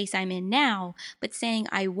in the space I'm in now, but saying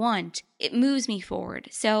I want, it moves me forward.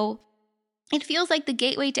 So it feels like the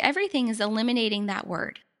gateway to everything is eliminating that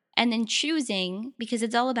word. And then choosing, because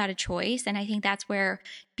it's all about a choice. And I think that's where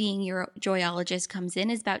being your joyologist comes in,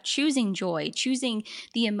 is about choosing joy, choosing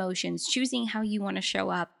the emotions, choosing how you want to show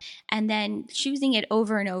up, and then choosing it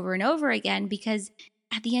over and over and over again, because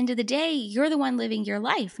at the end of the day, you're the one living your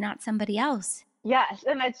life, not somebody else. Yes.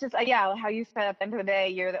 And it's just, how you said at the end of the day,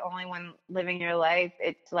 you're the only one living your life.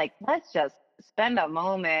 It's like, let's just spend a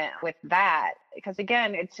moment with that, because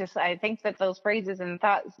again, it's just, I think that those phrases and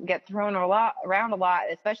thoughts get thrown around a lot,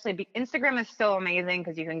 especially Instagram is so amazing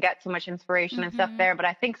because you can get so much inspiration and stuff there. But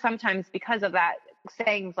I think sometimes because of that,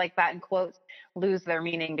 sayings like that and quotes lose their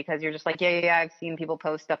meaning, because you're just like, I've seen people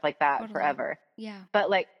post stuff like that forever. Yeah.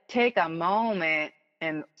 But like, take a moment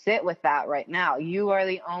and sit with that right now. You are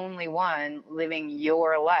the only one living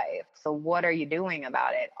your life. So what are you doing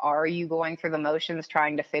about it? Are you going through the motions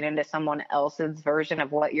trying to fit into someone else's version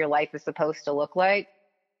of what your life is supposed to look like?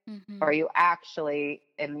 Or are you actually,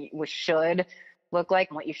 and what should look like,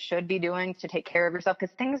 and what you should be doing to take care of yourself?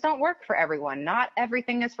 Because things don't work for everyone. Not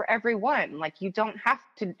everything is for everyone. Like, you don't have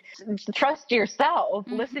to trust yourself,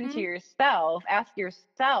 listen to yourself, ask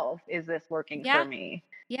yourself, is this working for me?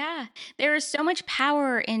 Yeah, there is so much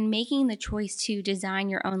power in making the choice to design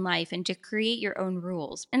your own life and to create your own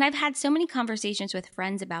rules. And I've had so many conversations with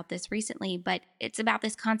friends about this recently, but it's about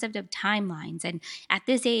this concept of timelines. And at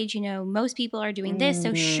this age, most people are doing this.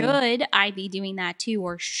 So should I be doing that too?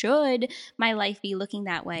 Or should my life be looking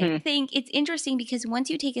that way? I think it's interesting because once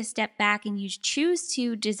you take a step back and you choose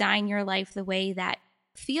to design your life the way that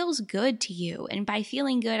feels good to you, and by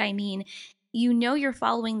feeling good, I mean, you're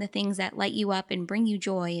following the things that light you up and bring you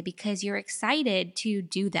joy because you're excited to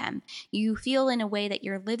do them. You feel in a way that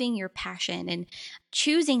you're living your passion, and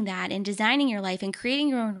choosing that and designing your life and creating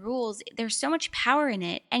your own rules. There's so much power in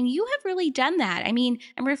it. And you have really done that. I mean,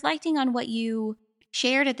 I'm reflecting on what you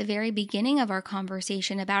shared at the very beginning of our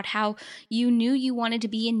conversation about how you knew you wanted to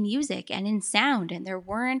be in music and in sound, and there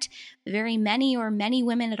weren't very many or many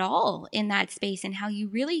women at all in that space, and how you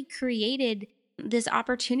really created this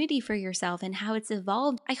opportunity for yourself and how it's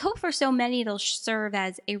evolved. I hope for so many it'll serve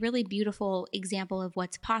as a really beautiful example of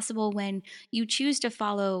what's possible when you choose to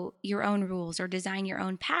follow your own rules or design your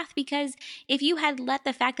own path. Because if you had let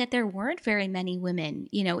the fact that there weren't very many women,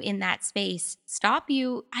 in that space stop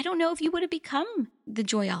you, I don't know if you would have become the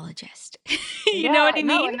joyologist. You know what I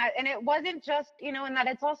mean? No, and it wasn't just, and that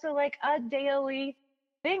it's also like a daily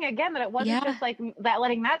thing, again, that it wasn't just like that,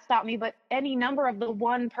 letting that stop me, but any number of the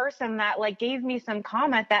one person that like gave me some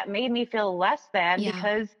comment that made me feel less than,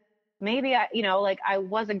 because maybe I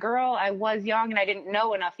was a girl, I was young, and I didn't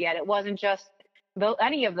know enough yet. It wasn't just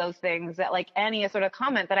any of those things, that like any sort of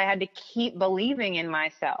comment, that I had to keep believing in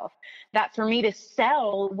myself, that for me to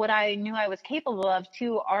sell what I knew I was capable of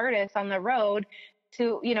to artists on the road,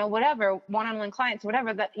 to, you know, whatever, one-on-one clients,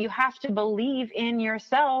 whatever, that you have to believe in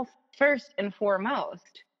yourself first and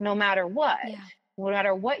foremost, no matter what. Yeah. No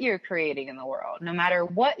matter what you're creating in the world, no matter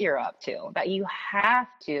what you're up to, that you have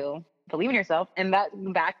to believe in yourself. And that,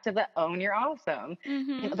 back to the own you're awesome.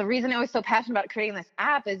 You know, the reason I was so passionate about creating this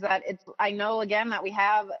app is that I know again that we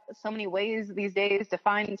have so many ways these days to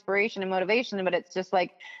find inspiration and motivation, but it's just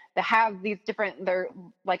like to have these different, they're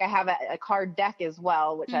like, I have a card deck as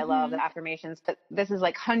well, which I love, the affirmations, but this is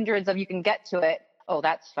like hundreds of, you can get to it. Oh,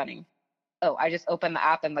 that's funny. Oh, I just opened the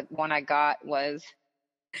app and the one I got was,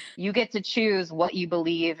 you get to choose what you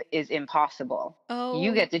believe is impossible. Oh.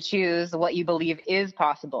 You get to choose what you believe is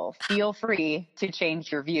possible. Feel free to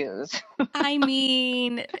change your views. I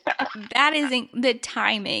mean, that isn't the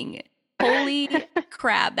timing. Holy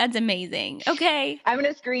crap. That's amazing. Okay. I'm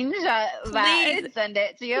going to screenshot that and send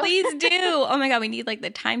it to you. Please do. Oh my God. We need like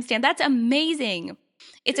the timestamp. That's amazing.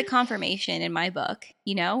 It's a confirmation in my book,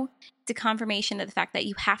 you know? It's a confirmation of the fact that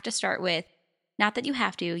you have to start with, not that you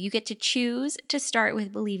have to, you get to choose to start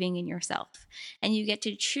with believing in yourself. And you get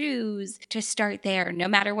to choose to start there, no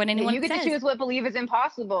matter what anyone says. You get to choose what believe is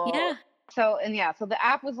impossible. Yeah. So the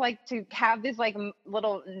app was like to have these like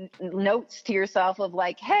little notes to yourself of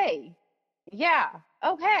like, hey, yeah,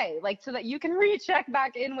 okay. Like, so that you can recheck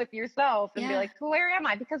back in with yourself and be like, where am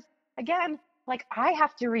I? Because again, like I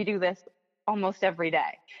have to redo this almost every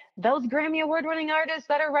day. Those Grammy Award winning artists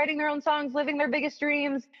that are writing their own songs, living their biggest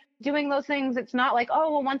dreams, doing those things, it's not like,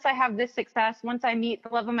 oh, well, once I have this success, once I meet the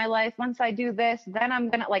love of my life, once I do this, then I'm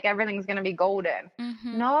gonna, like, everything's gonna be golden.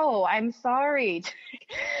 No, I'm sorry.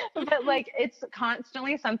 But like, it's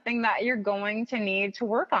constantly something that you're going to need to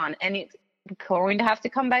work on, and it's going to have to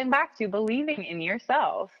come back to believing in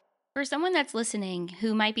yourself. For someone that's listening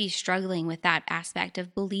who might be struggling with that aspect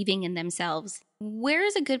of believing in themselves, where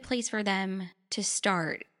is a good place for them to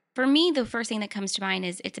start? For me, the first thing that comes to mind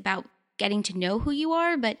is it's about getting to know who you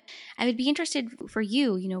are, but I would be interested for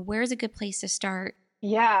you, you know, where's a good place to start?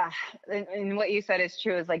 Yeah. And what you said is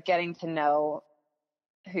true, is like getting to know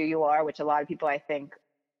who you are, which a lot of people, I think,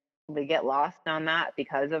 we get lost on that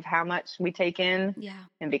because of how much we take in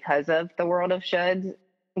and because of the world of shoulds,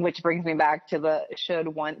 which brings me back to the should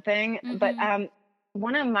want thing. But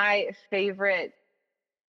one of my favorite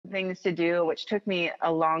things to do, which took me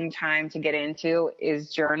a long time to get into,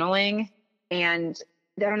 is journaling. And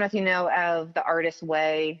I don't know if you know of the Artist's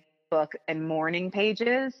Way book and morning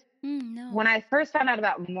pages. No. When I first found out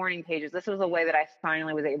about morning pages, this was a way that I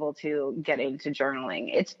finally was able to get into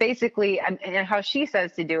journaling. It's basically, and how she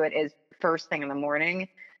says to do it is first thing in the morning.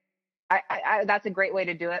 I that's a great way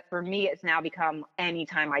to do it. For me, it's now become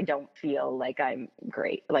anytime I don't feel like I'm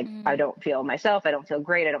great, like I don't feel myself, I don't feel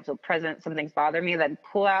great, I don't feel present, something's bothering me, then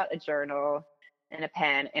pull out a journal and a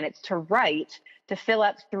pen, and it's to write, to fill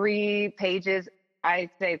up 3 pages. I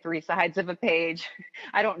say 3 sides of a page.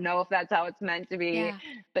 I don't know if that's how it's meant to be,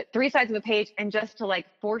 but 3 sides of a page, and just to like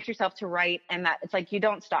force yourself to write, and that it's like you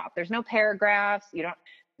don't stop. There's no paragraphs. It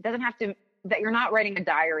doesn't have to, that you're not writing a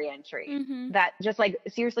diary entry, that just like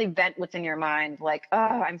seriously vent what's in your mind. Like, oh,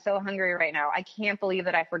 I'm so hungry right now. I can't believe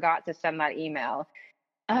that I forgot to send that email.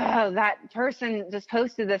 Oh, that person just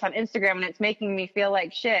posted this on Instagram and it's making me feel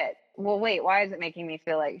like shit. Well, wait, why is it making me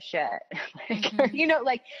feel like shit? Like, you know,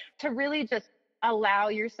 like to really just allow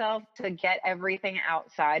yourself to get everything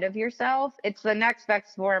outside of yourself. It's the next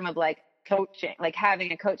best form of like coaching, like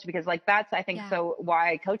having a coach, because like that's, I think, so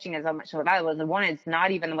why coaching is so much so valuable. Is one, it's not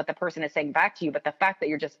even what the person is saying back to you, but the fact that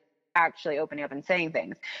you're just actually opening up and saying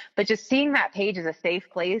things. But just seeing that page as a safe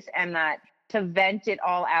place, and that to vent it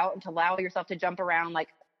all out and to allow yourself to jump around, like,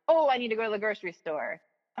 oh, I need to go to the grocery store.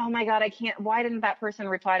 Oh my God, I can't, why didn't that person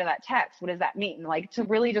reply to that text? What does that mean? Like to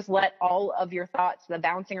really just let all of your thoughts, the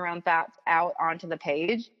bouncing around thoughts, out onto the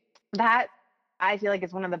page. That I feel like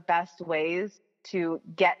is one of the best ways to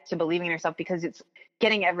get to believing in yourself, because it's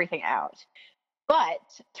getting everything out. But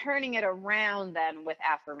turning it around then with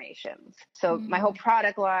affirmations. So my whole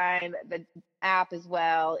product line, the app as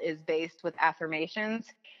well, is based with affirmations.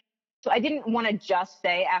 So I didn't want to just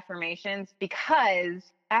say affirmations,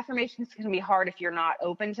 because affirmations can be hard if you're not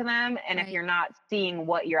open to them, and if you're not seeing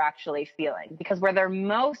what you're actually feeling. Because where they're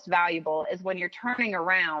most valuable is when you're turning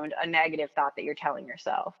around a negative thought that you're telling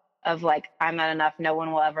yourself of like, I'm not enough, no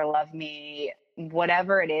one will ever love me,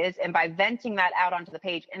 whatever it is. And by venting that out onto the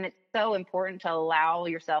page, and it's so important to allow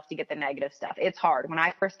yourself to get the negative stuff. It's hard. When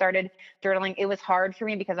I first started journaling, it was hard for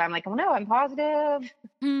me because I'm like, oh no, I'm positive.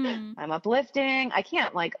 I'm uplifting. I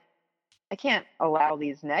can't like I can't allow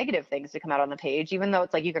these negative things to come out on the page, even though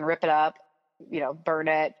it's like you can rip it up, burn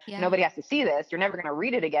it. Yeah. Nobody has to see this. You're never going to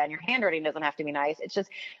read it again. Your handwriting doesn't have to be nice. It's just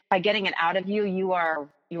by getting it out of you, you are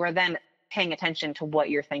then paying attention to what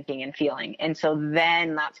you're thinking and feeling. And so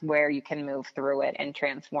then that's where you can move through it and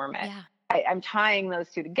transform it. Yeah. I'm tying those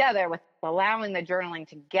two together with allowing the journaling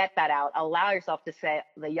to get that out. Allow yourself to say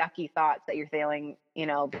the yucky thoughts that you're feeling,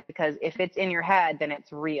 because if it's in your head, then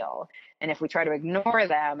it's real. And if we try to ignore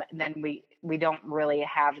them, then we don't really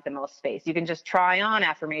have the most space. You can just try on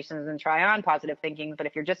affirmations and try on positive thinking. But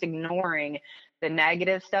if you're just ignoring the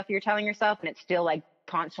negative stuff you're telling yourself and it's still like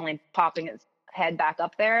constantly popping its head back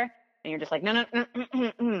up there, and you're just like, no,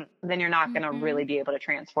 then you're not going to really be able to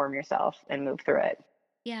transform yourself and move through it.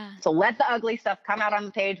 Yeah. So let the ugly stuff come out on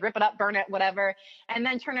the page, rip it up, burn it, whatever, and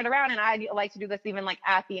then turn it around. And I like to do this even like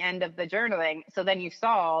at the end of the journaling. So then you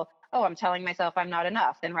saw, oh, I'm telling myself I'm not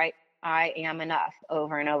enough. Then write, I am enough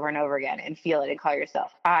over and over and over again, and feel it and call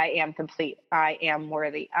yourself, I am complete. I am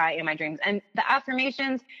worthy. I am my dreams. And the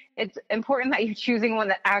affirmations, it's important that you're choosing one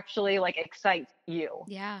that actually like excites you.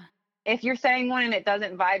 Yeah. If you're saying one and it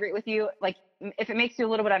doesn't vibrate with you, like if it makes you a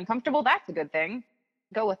little bit uncomfortable, that's a good thing.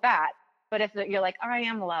 Go with that. But if you're like, I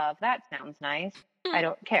am love, that sounds nice. I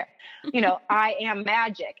don't care. I am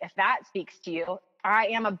magic. If that speaks to you, I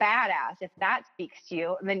am a badass. If that speaks to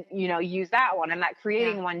you, then, use that one. And that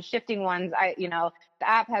creating one, shifting ones, the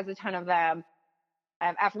app has a ton of them. I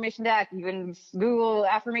have affirmation deck. You can Google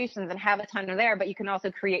affirmations and have a ton of there, but you can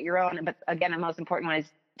also create your own. But again, the most important one is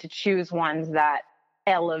to choose ones that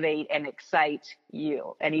elevate and excite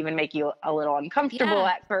you and even make you a little uncomfortable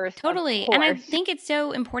at first. Totally. And I think it's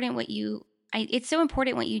so important what you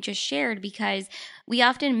just shared, because we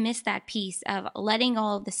often miss that piece of letting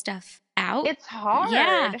all of the stuff out. It's hard.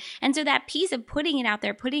 Yeah. And so that piece of putting it out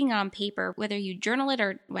there, putting it on paper, whether you journal it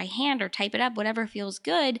or by hand or type it up, whatever feels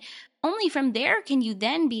good, only from there can you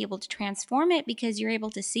then be able to transform it, because you're able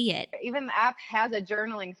to see it. Even the app has a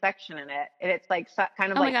journaling section in it. And it's like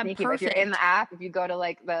kind of oh like my God, sneaky. perfect. you're in the app, if you go to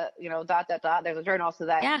like the, there's a journal. So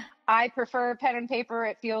that I prefer pen and paper.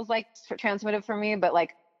 It feels like transformative for me, but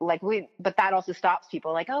but that also stops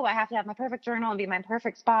people like, oh, I have to have my perfect journal and be my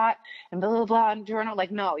perfect spot and blah, blah, blah, and journal. Like,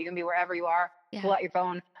 no, you can be wherever you are. Pull out your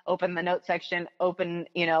phone, open the note section, open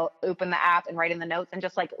the app and write in the notes and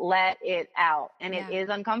just like let it out. And it is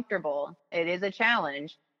uncomfortable. It is a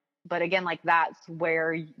challenge. But again, like that's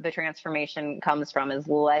where the transformation comes from, is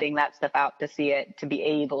letting that stuff out to see it, to be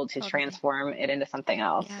able to transform it into something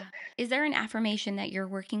else. Yeah. Is there an affirmation that you're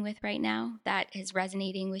working with right now that is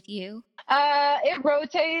resonating with you? It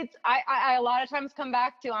rotates. I a lot of times come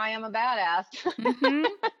back to I am a badass.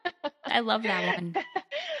 I love that one.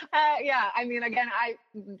 Yeah. I mean, again,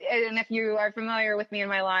 and if you are familiar with me in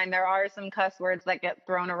my line, there are some cuss words that get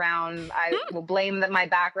thrown around. I will blame my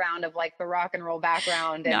background of like the rock and roll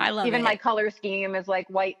background. And no, I love even it. My color scheme is like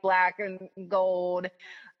white, black, and gold.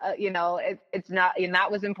 It's not, and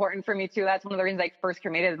that was important for me too. That's one of the reasons I first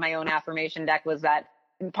created my own affirmation deck, was that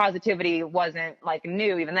positivity wasn't like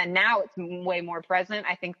new even then. Now it's way more present,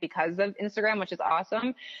 I think, because of Instagram, which is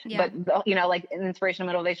awesome. But like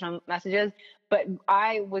inspirational, motivational messages. But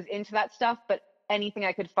I was into that stuff, but anything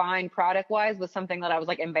I could find product wise was something that I was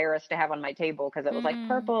like embarrassed to have on my table, because it was like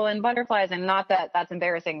purple and butterflies, and not that that's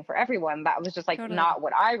embarrassing for everyone. That was just like not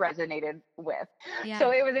what I resonated with.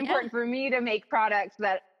 So it was important for me to make products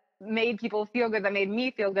that made people feel good, that made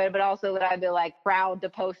me feel good, but also that I'd be like proud to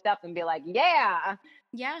post up and be like, yeah.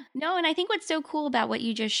 No, and I think what's so cool about what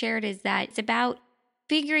you just shared is that it's about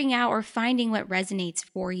figuring out or finding what resonates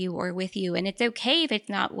for you or with you. And it's okay if it's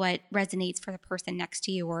not what resonates for the person next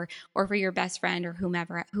to you or for your best friend or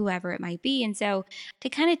whoever it might be. And so to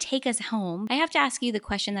kind of take us home, I have to ask you the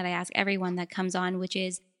question that I ask everyone that comes on, which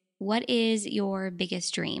is, what is your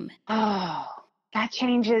biggest dream? Oh, that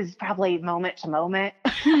changes probably moment to moment.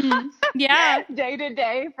 Day to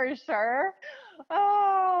day, for sure.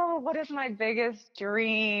 Oh, what is my biggest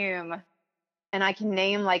dream? And I can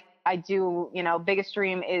name, like, I do, biggest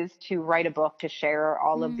dream is to write a book, to share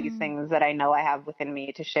all of these things that I know I have within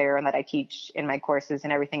me to share, and that I teach in my courses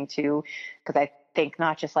and everything too. Because I think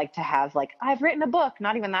not just like to have like, I've written a book,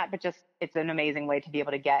 not even that, but just it's an amazing way to be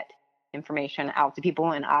able to get information out to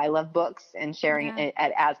people. And I love books and sharing it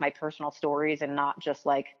as my personal stories, and not just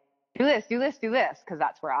like, do this, because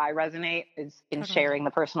that's where I resonate, is in sharing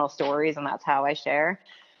the personal stories, and that's how I share.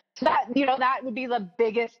 So that, that would be the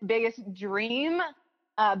biggest dream,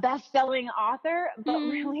 best-selling author, but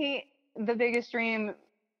really the biggest dream,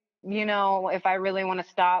 if I really want to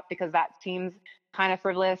stop, because that seems kind of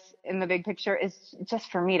frivolous in the big picture, is just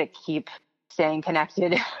for me to keep staying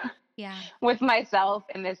connected with myself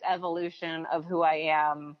in this evolution of who I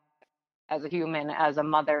am as a human, as a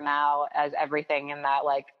mother now, as everything in that,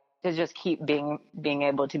 like, to just keep being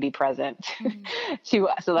able to be present so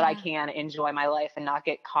that I can enjoy my life and not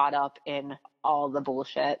get caught up in all the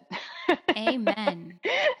bullshit. Amen.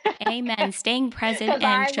 Amen. Staying present and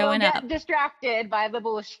I showing will up. get distracted by the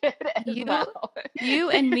bullshit as well.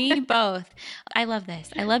 You and me both. I love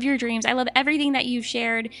this. I love your dreams. I love everything that you've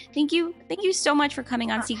shared. Thank you. Thank you so much for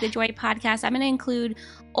coming on Seek the Joy podcast. I'm going to include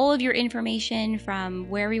all of your information from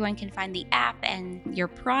where everyone can find the app and your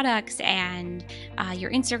products and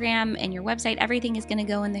your Instagram and your website. Everything is going to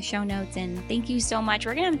go in the show notes. And thank you so much.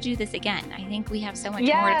 We're going to have to do this again. I think we have so much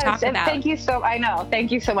more to talk about. Thank you I know.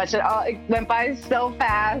 Thank you so much. It went by so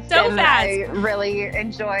fast. I really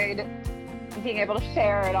enjoyed being able to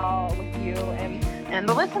share it all with you and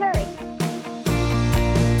the listeners.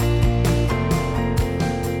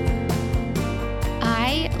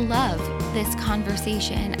 I love this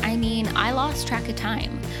conversation. I mean, I lost track of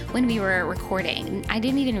time when we were recording. I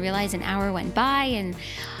didn't even realize an hour went by, and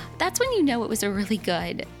that's when you know it was a really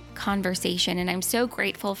good conversation. And I'm so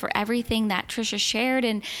grateful for everything that Trisha shared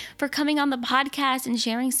and for coming on the podcast and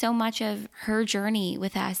sharing so much of her journey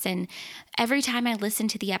with us. And every time I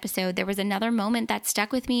listened to the episode, there was another moment that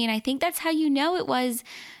stuck with me. And I think that's how you know it was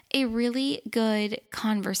a really good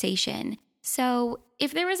conversation. So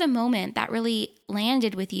if there was a moment that really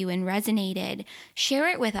landed with you and resonated, share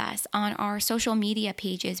it with us on our social media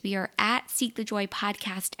pages. We are at Seek the Joy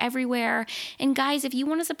Podcast everywhere. And guys, if you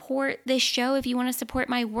want to support this show, if you want to support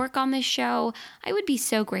my work on this show, I would be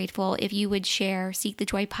so grateful if you would share Seek the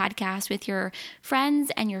Joy Podcast with your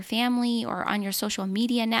friends and your family or on your social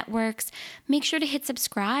media networks. Make sure to hit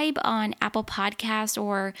subscribe on Apple Podcasts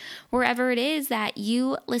or wherever it is that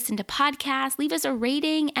you listen to podcasts. Leave us a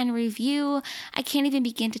rating and review. I can't even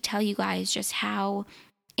begin to tell you guys just how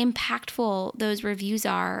impactful those reviews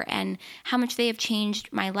are and how much they have changed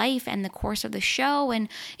my life and the course of the show. And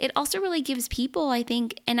it also really gives people, I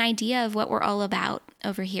think, an idea of what we're all about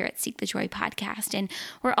over here at Seek the Joy Podcast. And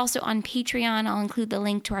we're also on Patreon. I'll include the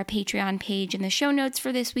link to our Patreon page in the show notes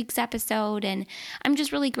for this week's episode. And I'm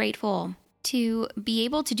just really grateful to be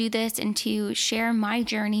able to do this and to share my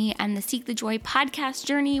journey and the Seek the Joy podcast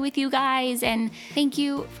journey with you guys. And thank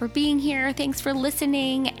you for being here. Thanks for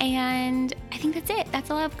listening. And I think that's it. That's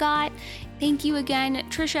all I've got. Thank you again,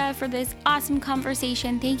 Trisha, for this awesome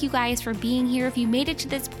conversation. Thank you guys for being here. If you made it to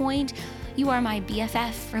this point, you are my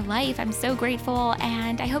BFF for life. I'm so grateful.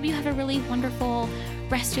 And I hope you have a really wonderful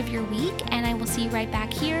rest of your week. And I will see you right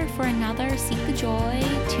back here for another Seek the Joy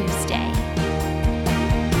Tuesday.